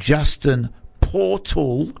Canterbury, Justin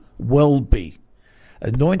Portal Welby,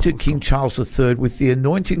 anointed King Charles III with the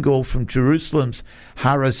anointing oil from Jerusalem's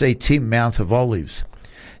Har HaZeitim, Mount of Olives.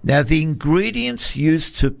 Now, the ingredients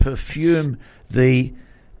used to perfume the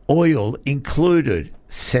oil included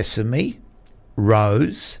sesame,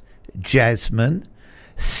 rose, jasmine,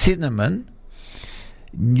 cinnamon,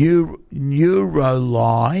 neroli,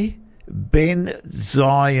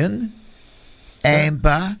 benzoin,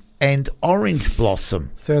 amber, and orange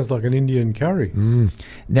blossom. Sounds like an Indian curry.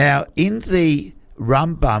 Now, in the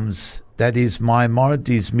Rambam's, that is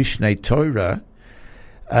Maimonides Mishneh Torah,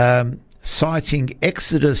 citing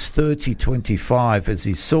Exodus 30:25 as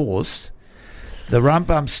his source, the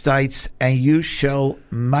Rambam states, "And you shall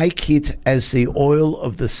make it as the oil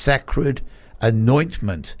of the sacred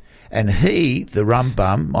anointment." And he, the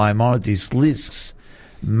Rambam, Maimonides, lists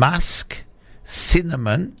musk,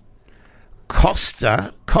 cinnamon,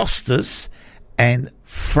 costus, and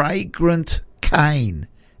fragrant cane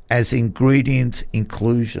as ingredient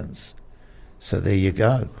inclusions. So there you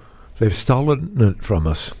go. They've stolen it from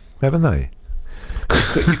us, haven't they?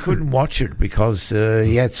 You couldn't watch it because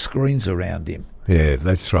he had screens around him. Yeah,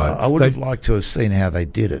 that's right. I would have liked to have seen how they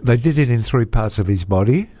did it. They did it in 3 parts of his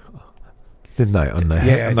body, didn't they? On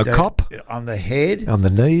the cop, on the head, on the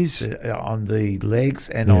knees, on the legs,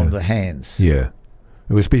 and on the hands. Yeah.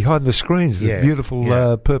 It was behind the screens, the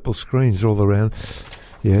beautiful purple screens all around.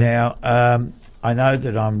 Yeah. Now, I know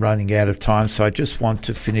that I'm running out of time, so I just want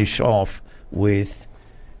to finish off with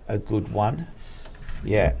a good one.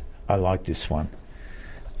 Yeah, I like this one.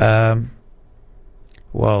 Well,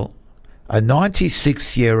 a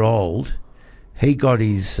 96-year-old, he got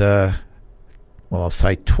his, I'll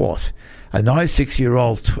say twat. A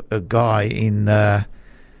 96-year-old guy in,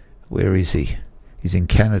 where is he? He's in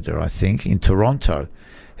Canada, I think, in Toronto.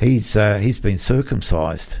 He's been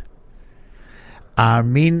circumcised.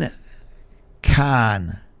 Armin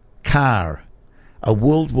Carr, a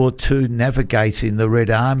World War II navigator in the Red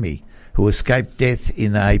Army who escaped death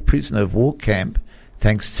in a prisoner of war camp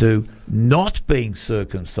thanks to not being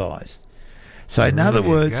circumcised. So in other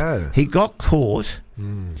words, he got caught.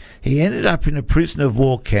 He ended up in a prisoner of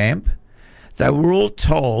war camp. They were all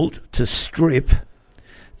told to strip.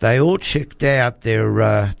 They all checked out their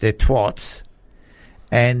twats.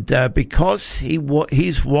 And because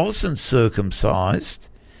his wasn't circumcised,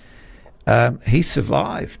 he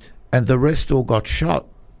survived. And the rest all got shot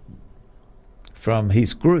from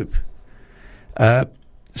his group.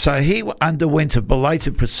 So he underwent a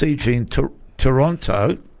belated procedure in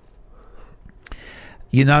Toronto.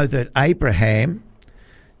 You know that Abraham,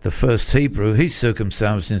 the first Hebrew, he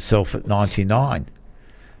circumcised himself at 99.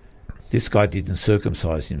 This guy didn't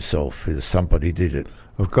circumcise himself. Somebody did it.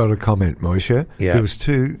 I've got a comment, Moshe. Yeah. There was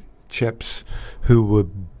two chaps who were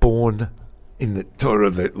born in the Torah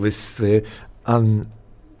that lists there.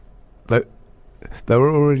 They were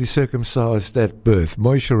already circumcised at birth.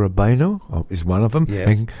 Moshe Rabbeinu is one of them,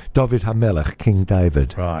 and David HaMelech, King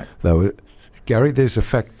David. Right. They were. Gary, there's a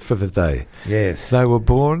fact for the day. Yes. They were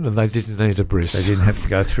born and they didn't need a bris. They didn't have to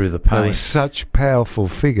go through the pain. They were such powerful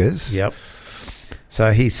figures. Yep.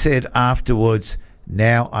 So he said afterwards,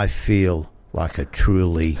 now I feel like a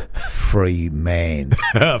truly free man.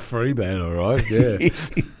 Free man, all right, yeah.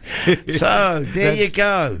 So there you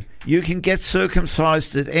go. You can get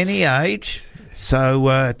circumcised at any age.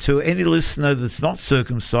 So to any listener that's not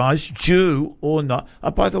circumcised, Jew or not. Oh,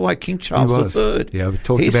 by the way, King Charles III. Yeah, we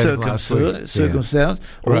talked about him last week. Circumcised.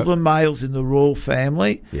 Yeah. All the males in the royal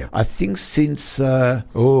family. Yeah. I think since... late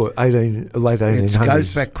 1800s. It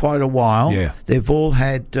goes back quite a while. Yeah. They've all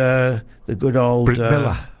had the good old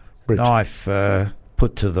knife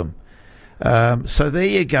put to them. So there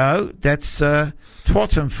you go. That's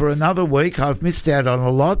Twatton for another week. I've missed out on a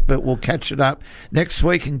lot, but we'll catch it up next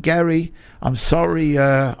week. And Gary, I'm sorry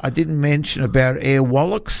I didn't mention about Air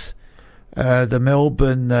Wallachs, the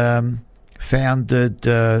Melbourne founded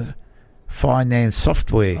finance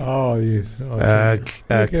software. Oh, yes.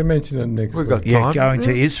 I can mention it next week. Got time. Going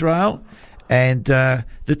to Israel. And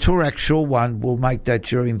the Tour Actual one, will make that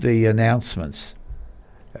during the announcements.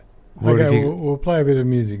 Okay, we'll play a bit of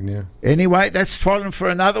music now. Anyway, that's Twatting for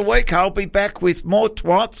another week. I'll be back with more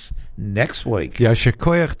twats next week. Yasher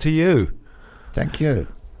koyach to you. Thank you.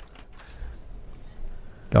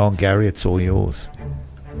 Go on, Gary, it's all yours.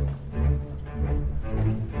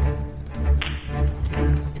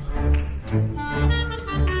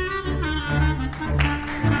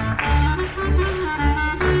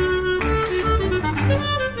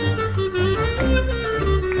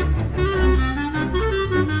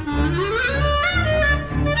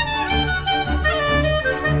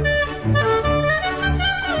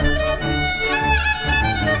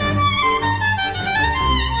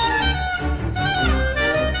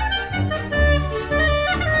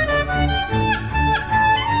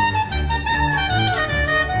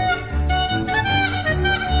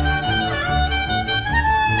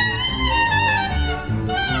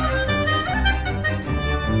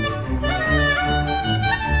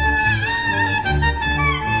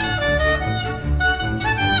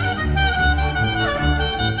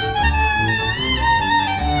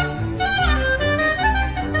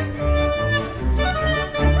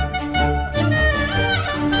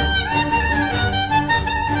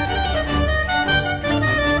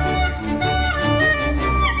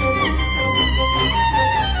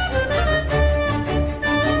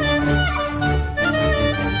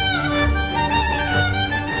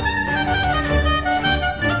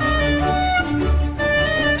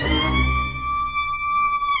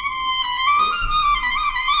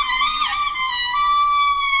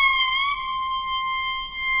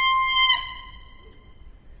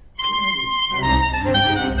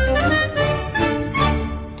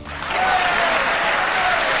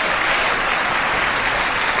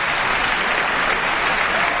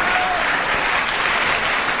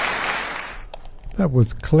 That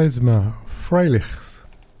was Klezmer Freilichs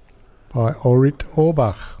by Orit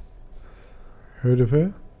Orbach. Heard of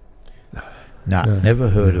her? No, never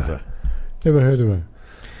heard of her. Never heard of her.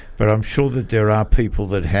 But I'm sure that there are people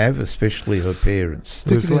that have, especially her parents.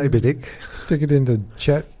 Stick it into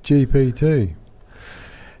Chat GPT.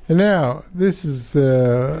 And now, this is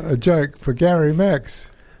a joke for Gary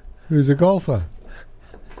Max, who's a golfer.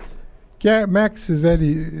 Max is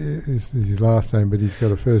his last name, but he's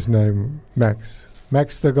got a first name, Max.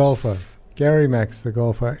 Max the golfer. Gary Max the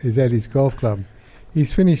golfer is at his golf club.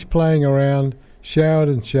 He's finished playing around, showered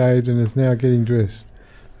and shaved, and is now getting dressed.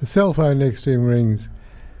 The cell phone next to him rings.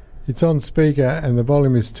 It's on speaker and the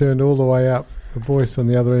volume is turned all the way up. the voice on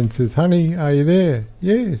the other end says, "Honey, are you there?"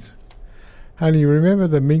 "Yes." "Honey, remember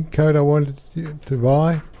the mink coat I wanted you to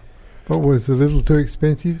buy, but was a little too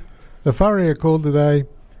expensive? The furrier called today,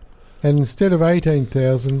 and instead of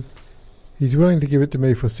 18,000, he's willing to give it to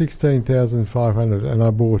me for 16,500, and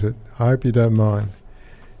I bought it. I hope you don't mind."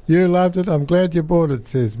 "You loved it. I'm glad you bought it,"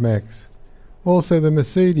 says Max. "Also the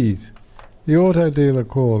Mercedes. The auto dealer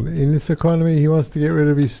called. In this economy, he wants to get rid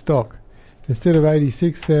of his stock. Instead of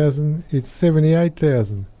 86,000, it's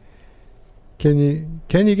 78,000. Can you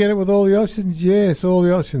get it with all the options?" "Yes, all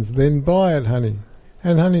the options." "Then buy it, honey.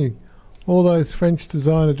 And honey, all those French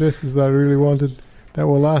designer dresses that I really wanted that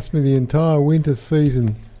will last me the entire winter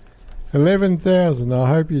season. 11,000. I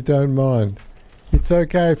hope you don't mind. It's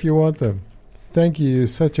okay if you want them. Thank you. You're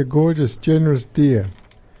such a gorgeous, generous dear."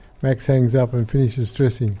 Max hangs up and finishes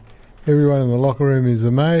dressing. Everyone in the locker room is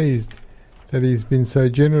amazed that he's been so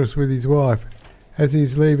generous with his wife. As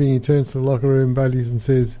he's leaving, he turns to the locker room buddies and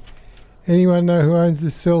says, "Anyone know who owns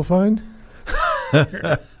this cell phone?"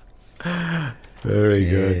 Very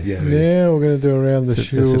good. Yeah. Now we're going to do around the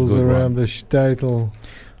shuls, around the shtatel.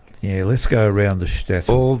 Yeah, let's go around the shtatel.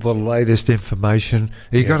 All the latest information.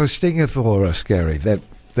 You got a stinger for us, Gary. Have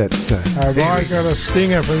I got a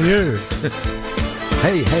stinger for you?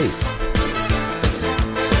 Hey.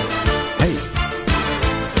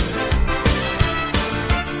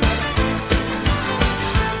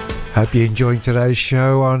 Hope you're enjoying today's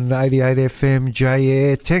show on 88 FM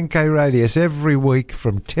J-Air, 10Kradius every week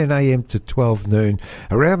from 10 a.m. to 12 noon.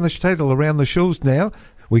 Around the shtatel, around the shuls now.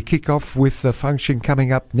 We kick off with the function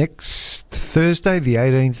coming up next Thursday, the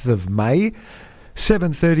 18th of May,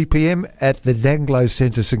 7:30 p.m. at the Danglo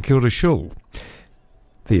Centre, St Kilda Shul.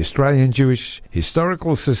 The Australian Jewish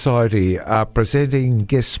Historical Society are presenting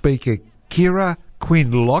guest speaker Kira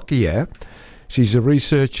Quinn Lockyer. She's a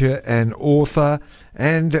researcher and author,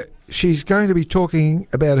 and she's going to be talking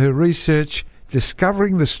about her research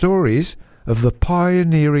discovering the stories of the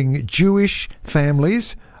pioneering Jewish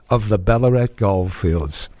families of the Ballarat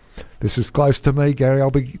goldfields. This is close to me, Gary. I'll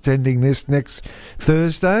be attending this next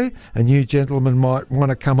Thursday, and you gentlemen might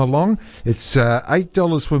want to come along. It's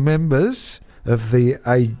 $8 for members of the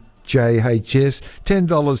AJHS,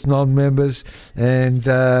 $10 non-members, and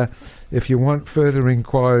if you want further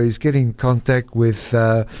inquiries, get in contact with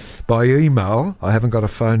by email. I haven't got a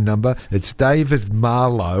phone number. It's David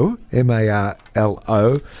Marlow,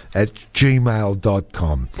 Marlo, at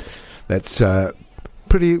gmail.com. That's going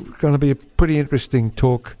to be a pretty interesting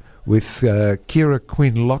talk with Kira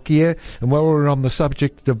Quinn Lockyer. And while we're on the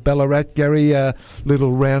subject of Ballarat, Gary, a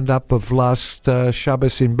little roundup of last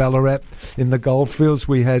Shabbos in Ballarat in the goldfields.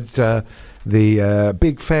 We had the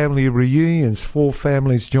big family reunions. 4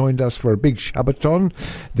 families joined us for a big Shabbaton.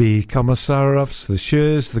 The Komisarovs, the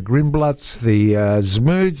Schurs, the Grimblats, the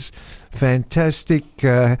Zmoods. Fantastic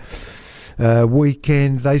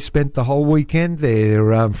weekend. They spent the whole weekend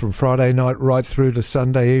there from Friday night right through to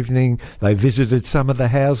Sunday evening. They visited some of the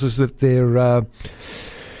houses that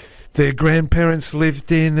their grandparents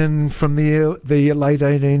lived in, and from the late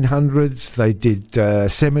 1800s they did a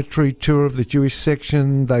cemetery tour of the Jewish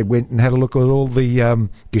section. They went and had a look at all the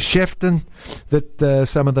Geschäften that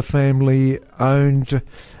some of the family owned.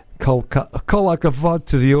 Kol hakavod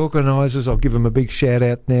to the organisers. I'll give them a big shout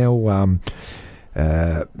out now.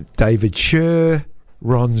 David Scher,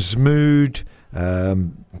 Ron Zmood,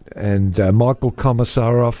 and Michael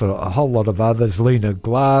Komisarov, a whole lot of others, Lena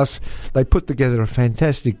Glass. They put together a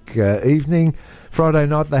fantastic evening. Friday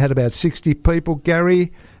night they had about 60 people,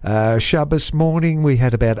 Gary. Shabbos morning we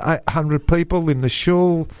had about 800 people in the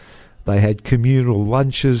shul. They had communal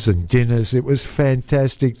lunches and dinners. It was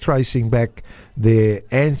fantastic, tracing back their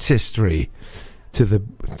ancestry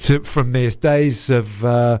from their days of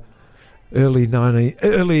early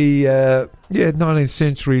 19th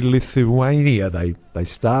century Lithuania they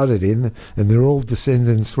started in, and they're all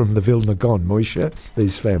descendants from the Vilna Gaon, Moshe,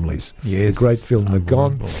 these families. Yes. The great Vilna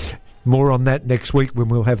Gaon. More on that next week when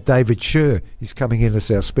we'll have David Scher. He's coming in as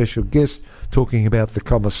our special guest, talking about the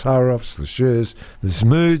Komisarovs, the Schurs, the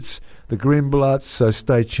Zmoods, the Grimblats. So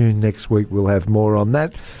stay tuned next week. We'll have more on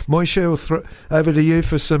that. Moshe, we'll throw over to you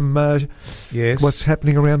for some what's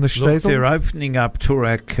happening around the shtetl. Look, they're opening up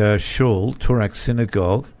Turak Shul, Turak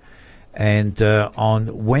Synagogue, and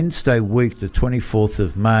on Wednesday week, the 24th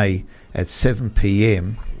of May at 7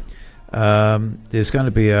 p.m, there's going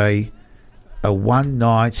to be a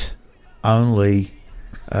one-night only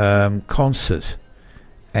concert,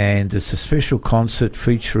 and it's a special concert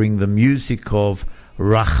featuring the music of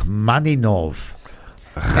Rachmaninov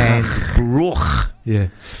and Bruch,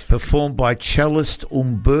 performed by cellist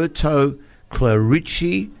Umberto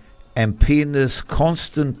Clarici and pianist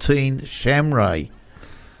Konstantin Shamray.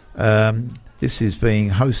 This is being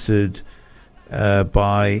hosted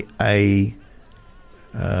by a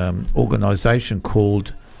organisation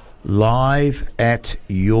called Live at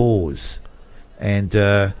Yours, and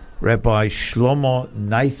Rabbi Shlomo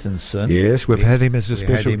Nathanson. Yes, we've had him as a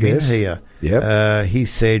special guest here. Yep. He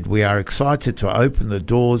said, "We are excited to open the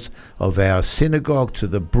doors of our synagogue to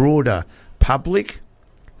the broader public."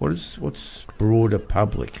 What's broader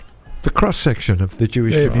public? The cross section of the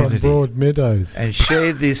Jewish community. From Broad Meadows. And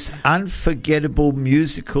share this unforgettable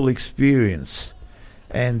musical experience.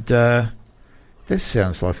 And this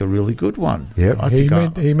sounds like a really good one. Yep.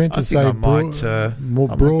 He meant to say more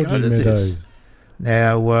Broad Meadows.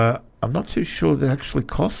 Now, I'm not too sure that actually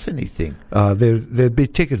costs anything. There'd be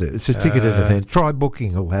ticketed. It's a ticketed event. Try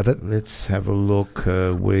Booking will have it. Let's have a look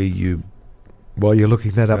where you... While you're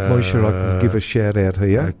looking that up, Moshe, I can give a shout out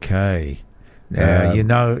here. Okay. Now, you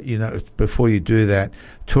know, before you do that,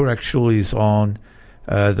 tour actually is on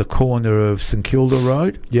the corner of St Kilda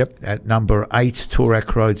Road. Yep. At number 8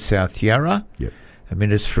 Toorak Road, South Yarra. Yep. A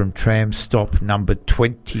minute from tram stop number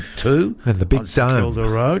 22. And the big on St dome. Kilda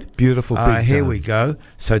Road. Beautiful big dome. Here we go.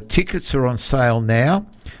 So tickets are on sale now.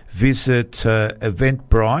 Visit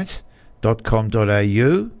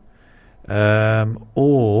eventbrite.com.au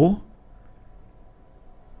or...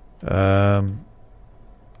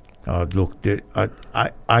 look,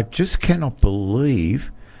 I just cannot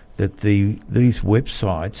believe that these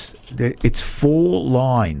websites, it's 4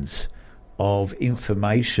 lines of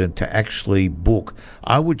information to actually book.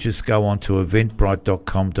 I would just go on to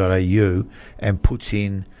eventbrite.com.au and put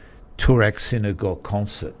in Toorak Synagogue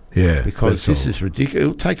concert. Yeah, because this is ridiculous.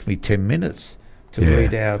 It'll take me 10 minutes to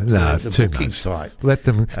read out the booking site. Let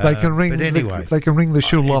them. They can ring. But anyway, they can ring the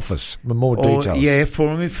shul office for more details. Yeah, for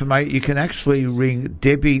more information, you can actually ring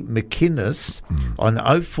Debbie McInnes on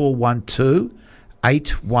 0412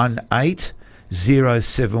 818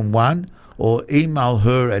 071 or email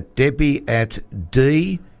her at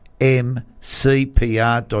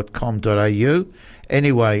debbie@dmcpr.com.au.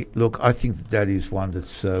 Anyway, look, I think that is one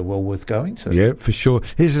that's well worth going to. Yeah, for sure.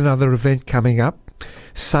 Here's another event coming up.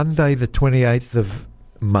 Sunday the 28th of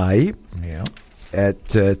May at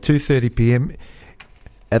 2:30 p.m.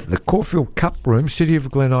 at the Caulfield Cup Room, City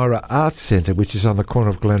of Glen Ira Arts Centre, which is on the corner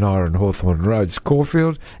of Glen Ira and Hawthorne Roads,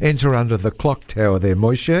 Caulfield. Enter under the clock tower there,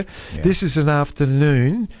 Moshe. Yeah. This is an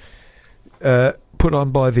afternoon put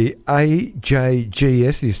on by the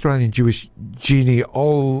AJGS, the Australian Jewish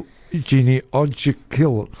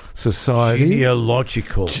Genealogical Society.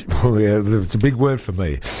 Genealogical. Oh, yeah, it's a big word for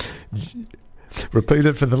me. Repeat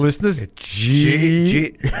it for the listeners. No,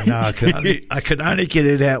 I can only get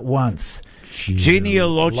it out once.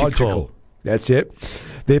 Genealogical. That's it.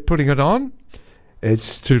 They're putting it on.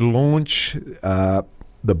 It's to launch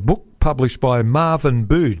the book published by Marvin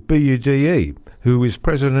Bude, B-U-D-E, who is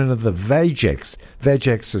president of the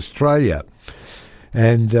VAJEX Australia.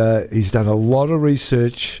 And he's done a lot of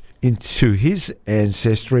research into his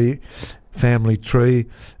ancestry, family tree.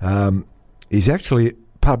 He's actually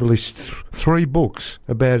published 3 books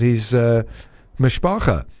about his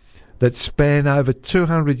mishpacha that span over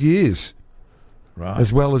 200 years,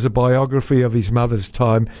 as well as a biography of his mother's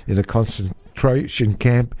time in a concentration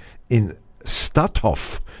camp in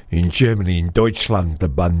Stutthof in Germany, in Deutschland, the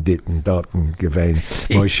Banditen dorten gewesen,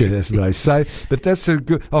 Moshe, as they say. But that's a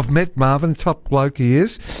good. I've met Marvin, top bloke he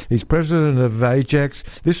is. He's president of Ajax.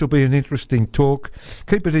 This will be an interesting talk.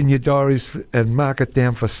 Keep it in your diaries and mark it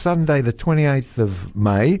down for Sunday, the 28th of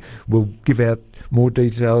May. We'll give out more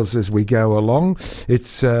details as we go along.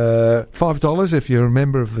 It's $5 if you're a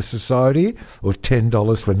member of the society, or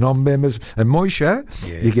 $10 for non-members. And Moshe,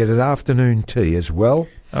 you get an afternoon tea as well.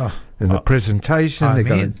 And the presentation.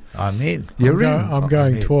 I'm in. I'm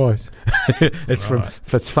going twice. It's from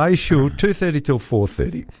Fitzfay Shul, 2:30 till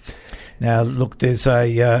 4:30. Now, look, do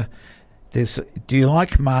you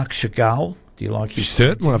like Marc Chagall? Do you like his?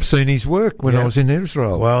 Certainly, I've seen his work when I was in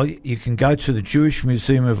Israel. Well, you can go to the Jewish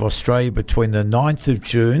Museum of Australia between the 9th of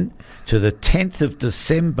June to the 10th of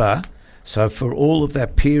December. So for all of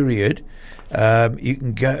that period, you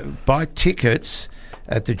can go buy tickets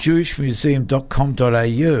at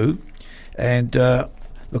thejewishmuseum.com.au. And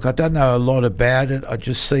look, I don't know a lot about it. I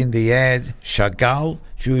just seen the ad, Chagall,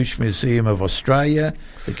 Jewish Museum of Australia,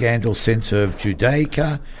 the Gandel Centre of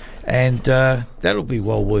Judaica, and that'll be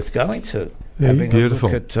well worth going to. Having a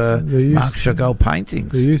look at Marc Chagall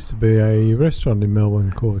paintings. There used to be a restaurant in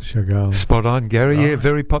Melbourne called Chagall. Spot on, Gary. Yeah,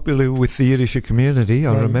 very popular with the Yiddish community.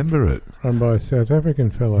 I remember it. Run by a South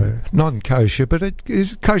African fellow. Non-kosher, but it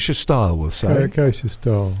is kosher style, we'll say. Kosher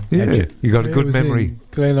style. Yeah, you got a good memory. In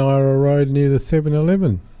Glen Ira Road near the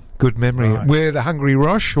 7-Eleven. Good memory. Right. Where the Hungry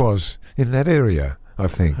Rosh was, in that area, I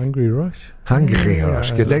think. Hungry Rush? Hungry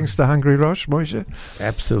Rosh. Gedenkst to Hungry Rosh, Moshe?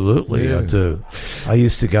 Absolutely, I do. I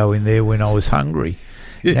used to go in there when I was hungry.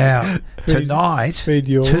 Now, tonight,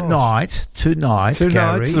 Gary,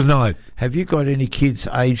 have you got any kids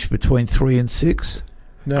aged between 3 and 6?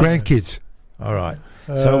 No. Grandkids. All right.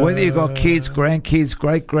 So whether you've got kids, grandkids,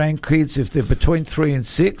 great-grandkids, if they're between 3 and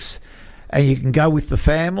 6, and you can go with the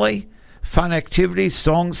family, fun activities,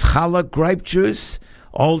 songs, challah, grape juice,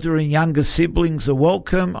 older and younger siblings are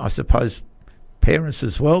welcome, I suppose parents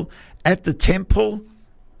as well, at the temple.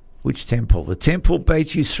 Which temple? The Temple Beit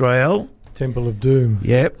Yisrael. Temple of Doom.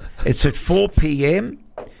 Yep. It's at 4 p.m.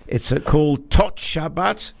 It's called Tot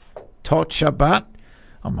Shabbat.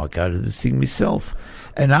 I might go to this thing myself.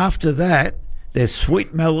 And after that, there's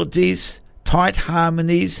sweet melodies, tight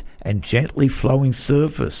harmonies, and gently flowing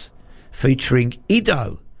service, featuring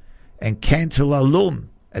Ido and Cantul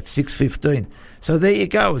Alum at 6:15. So there you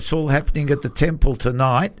go. It's all happening at the temple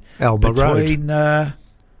tonight. Alma between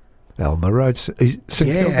Alma Road, St.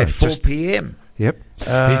 Kilda, at 4 p.m. Yep.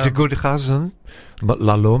 He's a good chazan,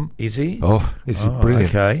 Lalum. Is he? Oh, is he brilliant?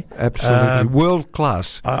 Okay. Absolutely. World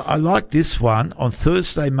class. I like this one. On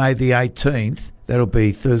Thursday, May the 18th, that'll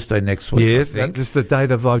be Thursday next week. Yeah, that is the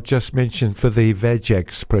date I've just mentioned for the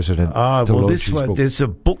Vajax president. Oh, well, this one, there's a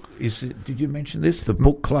book. Did you mention this? The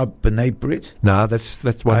book club B'nai Brit? No,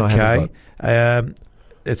 that's one I haven't got.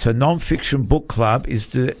 It's a non-fiction book club.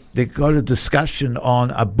 They've got a discussion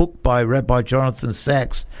on a book by Rabbi Jonathan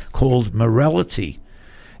Sachs called Morality,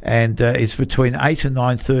 and it's between 8 and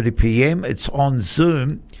 9:30 p.m. It's on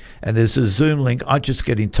Zoom, and there's a Zoom link. I just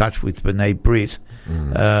get in touch with B'nai Brit,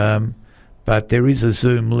 but there is a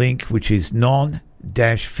Zoom link which is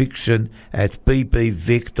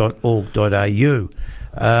non-fiction@bbvic.org.au.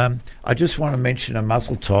 I just want to mention a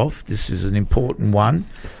Mazel Tov. This is an important one.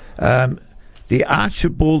 The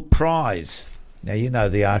Archibald Prize. Now, you know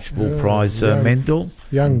the Archibald Prize, Mendel,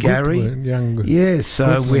 young Gary. Gutman, Yes,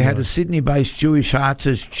 we had a Sydney-based Jewish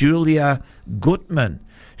artist, Julia Gutman.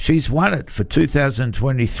 She's won it for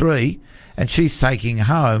 2023, and she's taking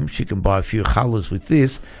home, she can buy a few challas with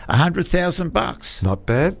this, $100,000. Not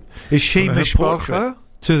bad. Is she mishpacha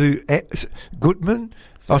to Gutman?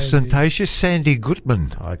 Ostentatious Sandy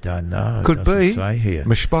Gutman. I don't know. Could be. Say here.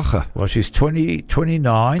 Mishpacha. Well, she's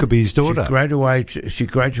 29. Could be his daughter. She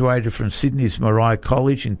graduated from Sydney's Moriah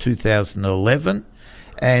College in 2011,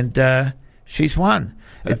 and she's won.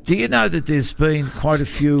 Do you know that there's been quite a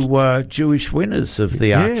few Jewish winners of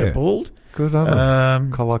the Archibald? Good on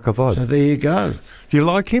him. So there you go. Do you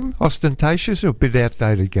like him? Ostentatious or a bit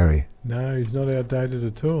outdated, Gary? No, he's not outdated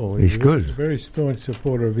at all. He's good. A very staunch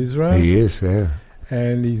supporter of Israel. He is, yeah.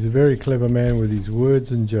 And he's a very clever man with his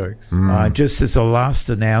words and jokes. Just as a last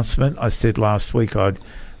announcement, I said last week I'd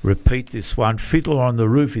repeat this one. Fiddler on the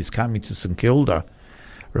Roof is coming to St Kilda,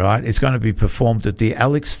 right? It's going to be performed at the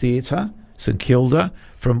Alex Theatre, St Kilda,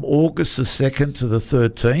 from August the 2nd to the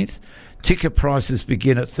 13th. Ticket prices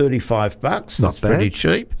begin at $35. Not bad. Pretty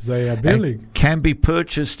cheap. They are billig. Can be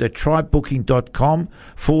purchased at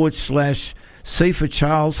trybooking.com/C for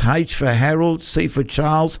Charles, H for Harold, C for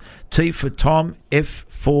Charles, T for Tom, F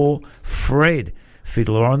for Fred.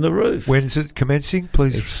 Fiddler on the Roof. When's it commencing,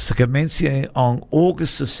 please? It's commencing on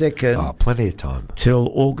August the 2nd. Oh, plenty of time.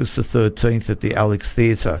 Till August the 13th at the Alex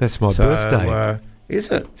Theatre. That's my birthday. Is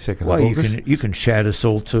it? 2nd well, of August. You can shout us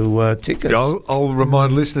all to tickets. I'll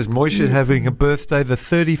remind listeners, Moshe having a birthday the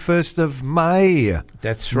 31st of May.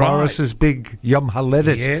 That's right. Morris's big Yom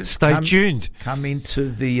Haledet. Yes, Stay tuned. Come into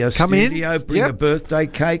the studio, bring a birthday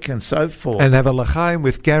cake and so forth. And have a l'chaim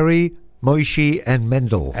with Gary, Moshe and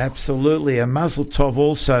Mendel. Absolutely. A Mazel Tov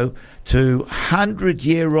also to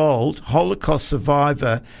 100-year-old Holocaust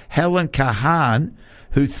survivor Helen Kahan,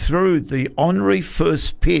 who threw the honorary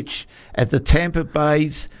first pitch at the Tampa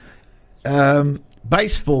Bay's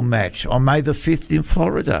baseball match on May the 5th in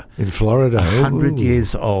Florida. 100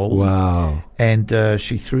 years old. Wow. And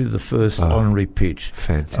she threw the first honorary pitch.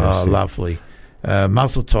 Fantastic. Oh, lovely.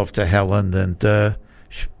 Mazel Tov to Helen, and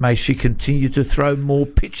may she continue to throw more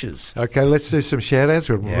pitches. Okay, let's do some shout-outs.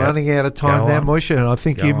 We're running out of time now, Moshe, and I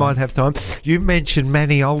think you might have time. You mentioned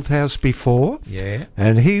Manny Oldhouse before. Yeah.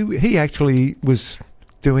 And he actually was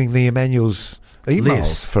doing the Emmanuel's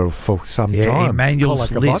emails for some time.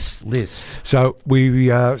 Emmanuel's list. So we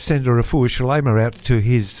send a refuah shalema out to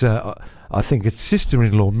his, I think it's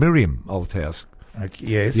sister-in-law, Miriam Oldhouse.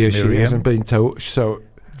 Yes, yeah, Miriam. she hasn't been told. So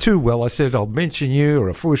too well. I said I'll mention you, or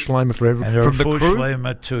a Fushleimer for everyone. And from the crew.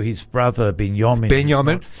 Fushleimer to his brother, Benjamin.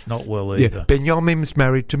 Benjamin. Not well either. Yeah, Benjamin's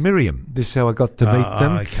married to Miriam. This is how I got to meet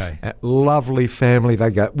them. Okay. Lovely family.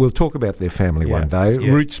 We'll talk about their family one day.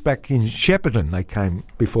 Yeah. Roots back in Shepparton.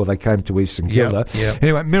 Before they came to Eastern Gilda. Yep.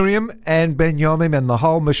 Anyway, Miriam and Benjamin and the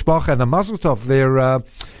whole mishpach and the Mazel Tov. Their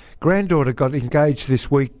granddaughter got engaged this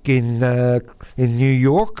week in New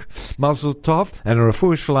York. Mazel Tov, and a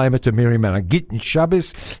refuah shalema to Miriam and a Gittin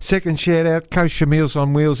Shabbos. Second shout out, Kosher Meals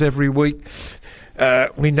on Wheels every week.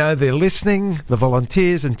 We know they're listening, the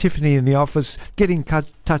volunteers and Tiffany in the office. Get in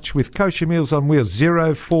touch with Kosher Meals on Wheels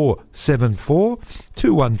 0474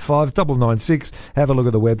 215 996. Have a look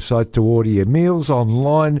at the website to order your meals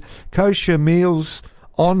online. Kosher Meals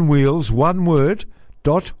on Wheels, one word,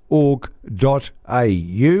 .org.au.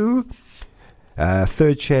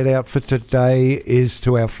 Third shout out for today is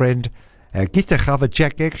to our friend Gitter Chava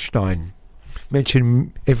Jack Eckstein.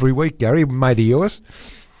 Mention every week, Gary, mate of yours.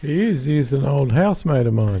 He is. He's an old housemate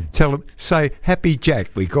of mine. Tell him, say Happy Jack,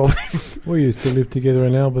 we call him. We used to live together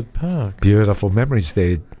in Albert Park. Beautiful memories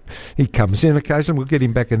there. He comes in occasionally. We'll get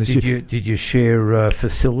him back in the studio. Did you share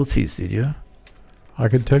facilities, did you? I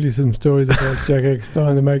could tell you some stories about Jack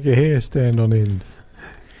Eckstein to make your hair stand on end.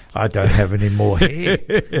 I don't have any more hair.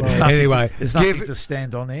 Anyway, there's nothing to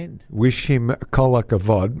stand on end. Wish him kol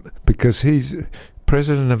hakavod, because he's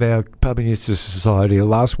president of our Pubinista Society.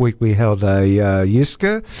 Last week we held a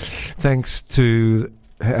Yiska, thanks to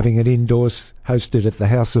having it indoors, hosted at the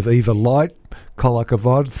house of Eva Light. Kol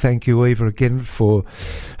hakavod. Thank you, Eva, again for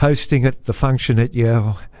hosting it, the function at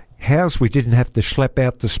your house. We didn't have to schlep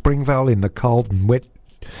out to Springvale in the cold and wet,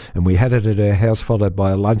 and we had it at her house, followed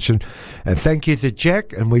by a luncheon. And thank you to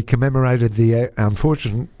Jack, and we commemorated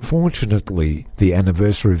fortunately the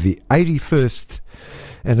anniversary of the 81st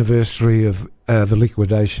anniversary of the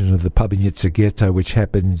liquidation of the Pubinitsa Ghetto, which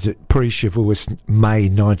happened pre-Shavuos, May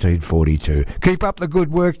 1942. Keep up the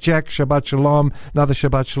good work, Jack. Shabbat Shalom. Another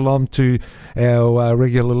Shabbat Shalom to our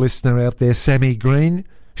regular listener out there, Sammy Green,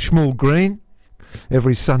 Shmuel Green.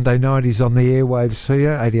 Every Sunday night he's on the airwaves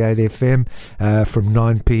here, 88 FM, from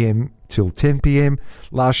 9 p.m. till 10 p.m.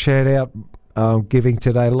 Last shout out, giving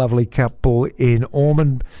today, lovely couple in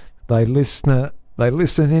Ormond. They listen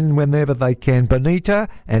in whenever they can. Benita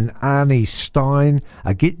and Arnie Stein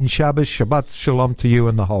are getting Shabbos. Shabbat Shalom to you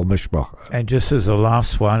and the whole mishpach. And just as a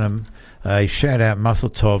last one, a shout out Mazel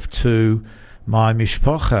Tov to my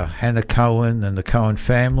mishpacha, Hannah Cohen and the Cohen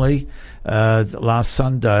family. Last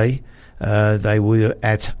Sunday, they were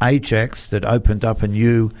at Ajax that opened up a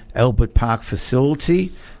new Albert Park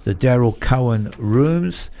facility, the Darryl Cohen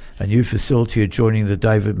Rooms, a new facility adjoining the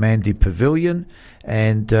David Mandy Pavilion,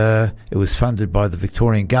 and it was funded by the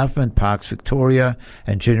Victorian Government, Parks Victoria,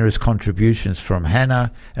 and generous contributions from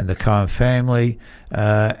Hannah and the Cohen family,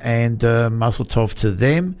 and Mazel Tov to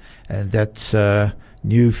them, and that's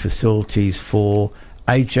new facilities for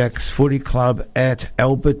Ajax Footy Club at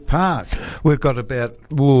Albert Park. We've got about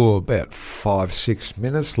 5-6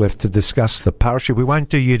 minutes left to discuss the parasha. We won't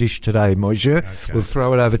do Yiddish today, Moshe. Okay. We'll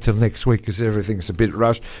throw it over till next week because everything's a bit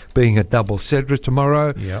rushed, being a double Sedra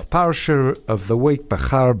tomorrow. Yep. Parasha of the week,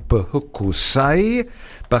 Bachar Behukusei.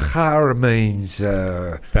 Bachar means...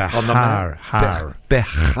 Bachar.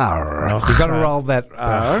 Bechar. You've got to roll that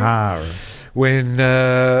R. Bachar. When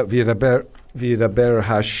V'yidaber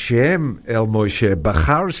Hashem el Moshe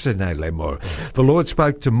b'char senei lemor. The Lord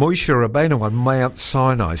spoke to Moshe Rabbeinu on Mount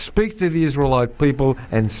Sinai. Speak to the Israelite people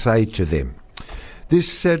and say to them. This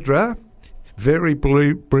Sedra, very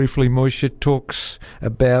briefly, Moshe talks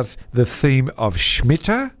about the theme of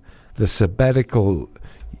Shemitah, the sabbatical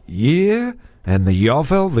year, and the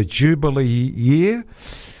Yovel, the Jubilee year,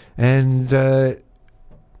 and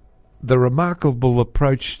the remarkable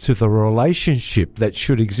approach to the relationship that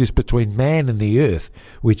should exist between man and the earth,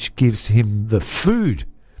 which gives him the food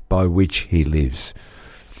by which he lives.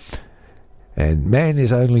 And man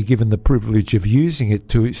is only given the privilege of using it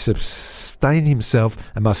to sustain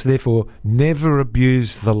himself and must therefore never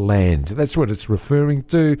abuse the land. That's what it's referring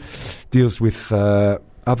to. Deals with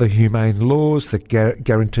other humane laws that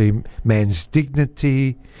guarantee man's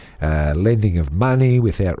dignity, lending of money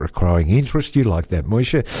without requiring interest. You like that,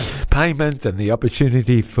 Moshe? Payment and the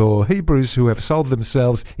opportunity for Hebrews who have sold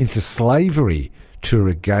themselves into slavery to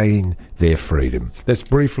regain their freedom. That's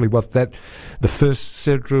briefly what the first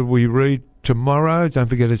Sedra we read tomorrow. Don't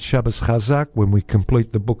forget it's Shabbos Chazak when we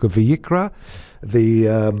complete the book of Vayikra.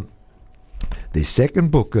 The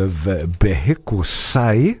second book of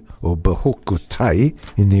Behukusei, or Behukutei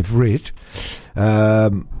in Ivrit,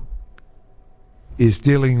 is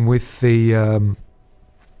dealing with the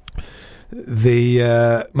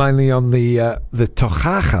mainly on the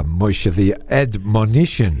tochacha, Moshe, the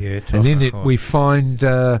admonition, and in it we find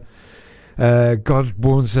God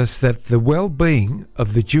warns us that the well-being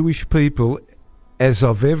of the Jewish people, as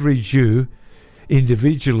of every Jew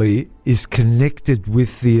individually, is connected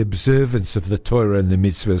with the observance of the Torah and the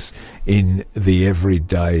mitzvahs in the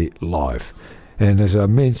everyday life. And as I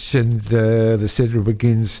mentioned, the Sedra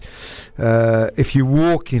begins, if you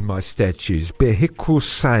walk in my statutes,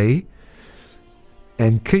 behikusei,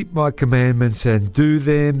 and keep my commandments and do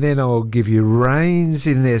them, then I will give you rains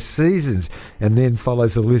in their seasons. And then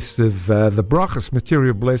follows a list of the brachas,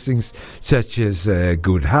 material blessings, such as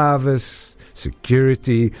good harvest,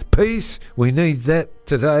 security, peace. We need that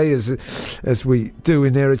today as we do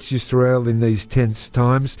in Eretz Yisrael in these tense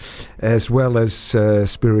times, as well as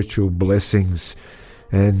spiritual blessings.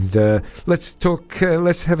 And let's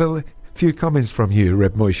have a few comments from you,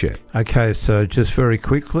 Reb Moshe. Okay, so just very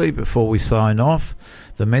quickly before we sign off,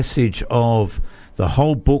 the message of the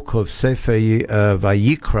whole book of Sefer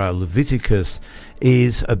Vayikra, Leviticus,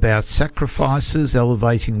 is about sacrifices,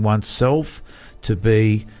 elevating oneself to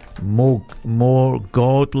be more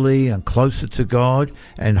godly and closer to God,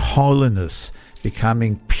 and holiness,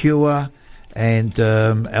 becoming pure and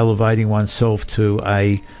elevating oneself to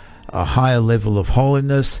a higher level of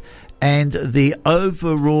holiness. And the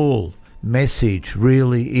overall message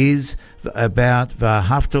really is about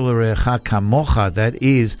V'ahavta l'recha kamocha, that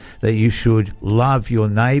is, that you should love your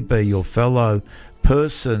neighbor, your fellow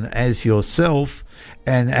person, as yourself.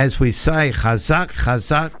 And as we say, chazak,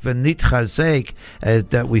 chazak, v'nit chazek,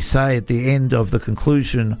 that we say at the end of the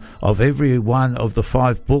conclusion of every one of the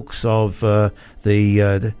 5 books of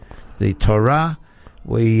the Torah,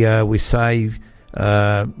 we say,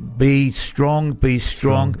 be strong,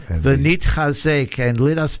 v'nit chazek, and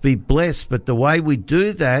let us be blessed. But the way we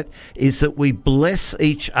do that is that we bless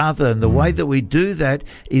each other, and the way that we do that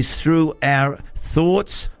is through our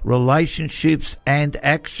thoughts, relationships, and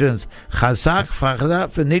actions. Chazak,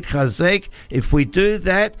 v'nit chazek. If we do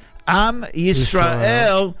that, Am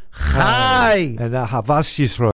Yisrael Chai. And Ahavas Yisrael.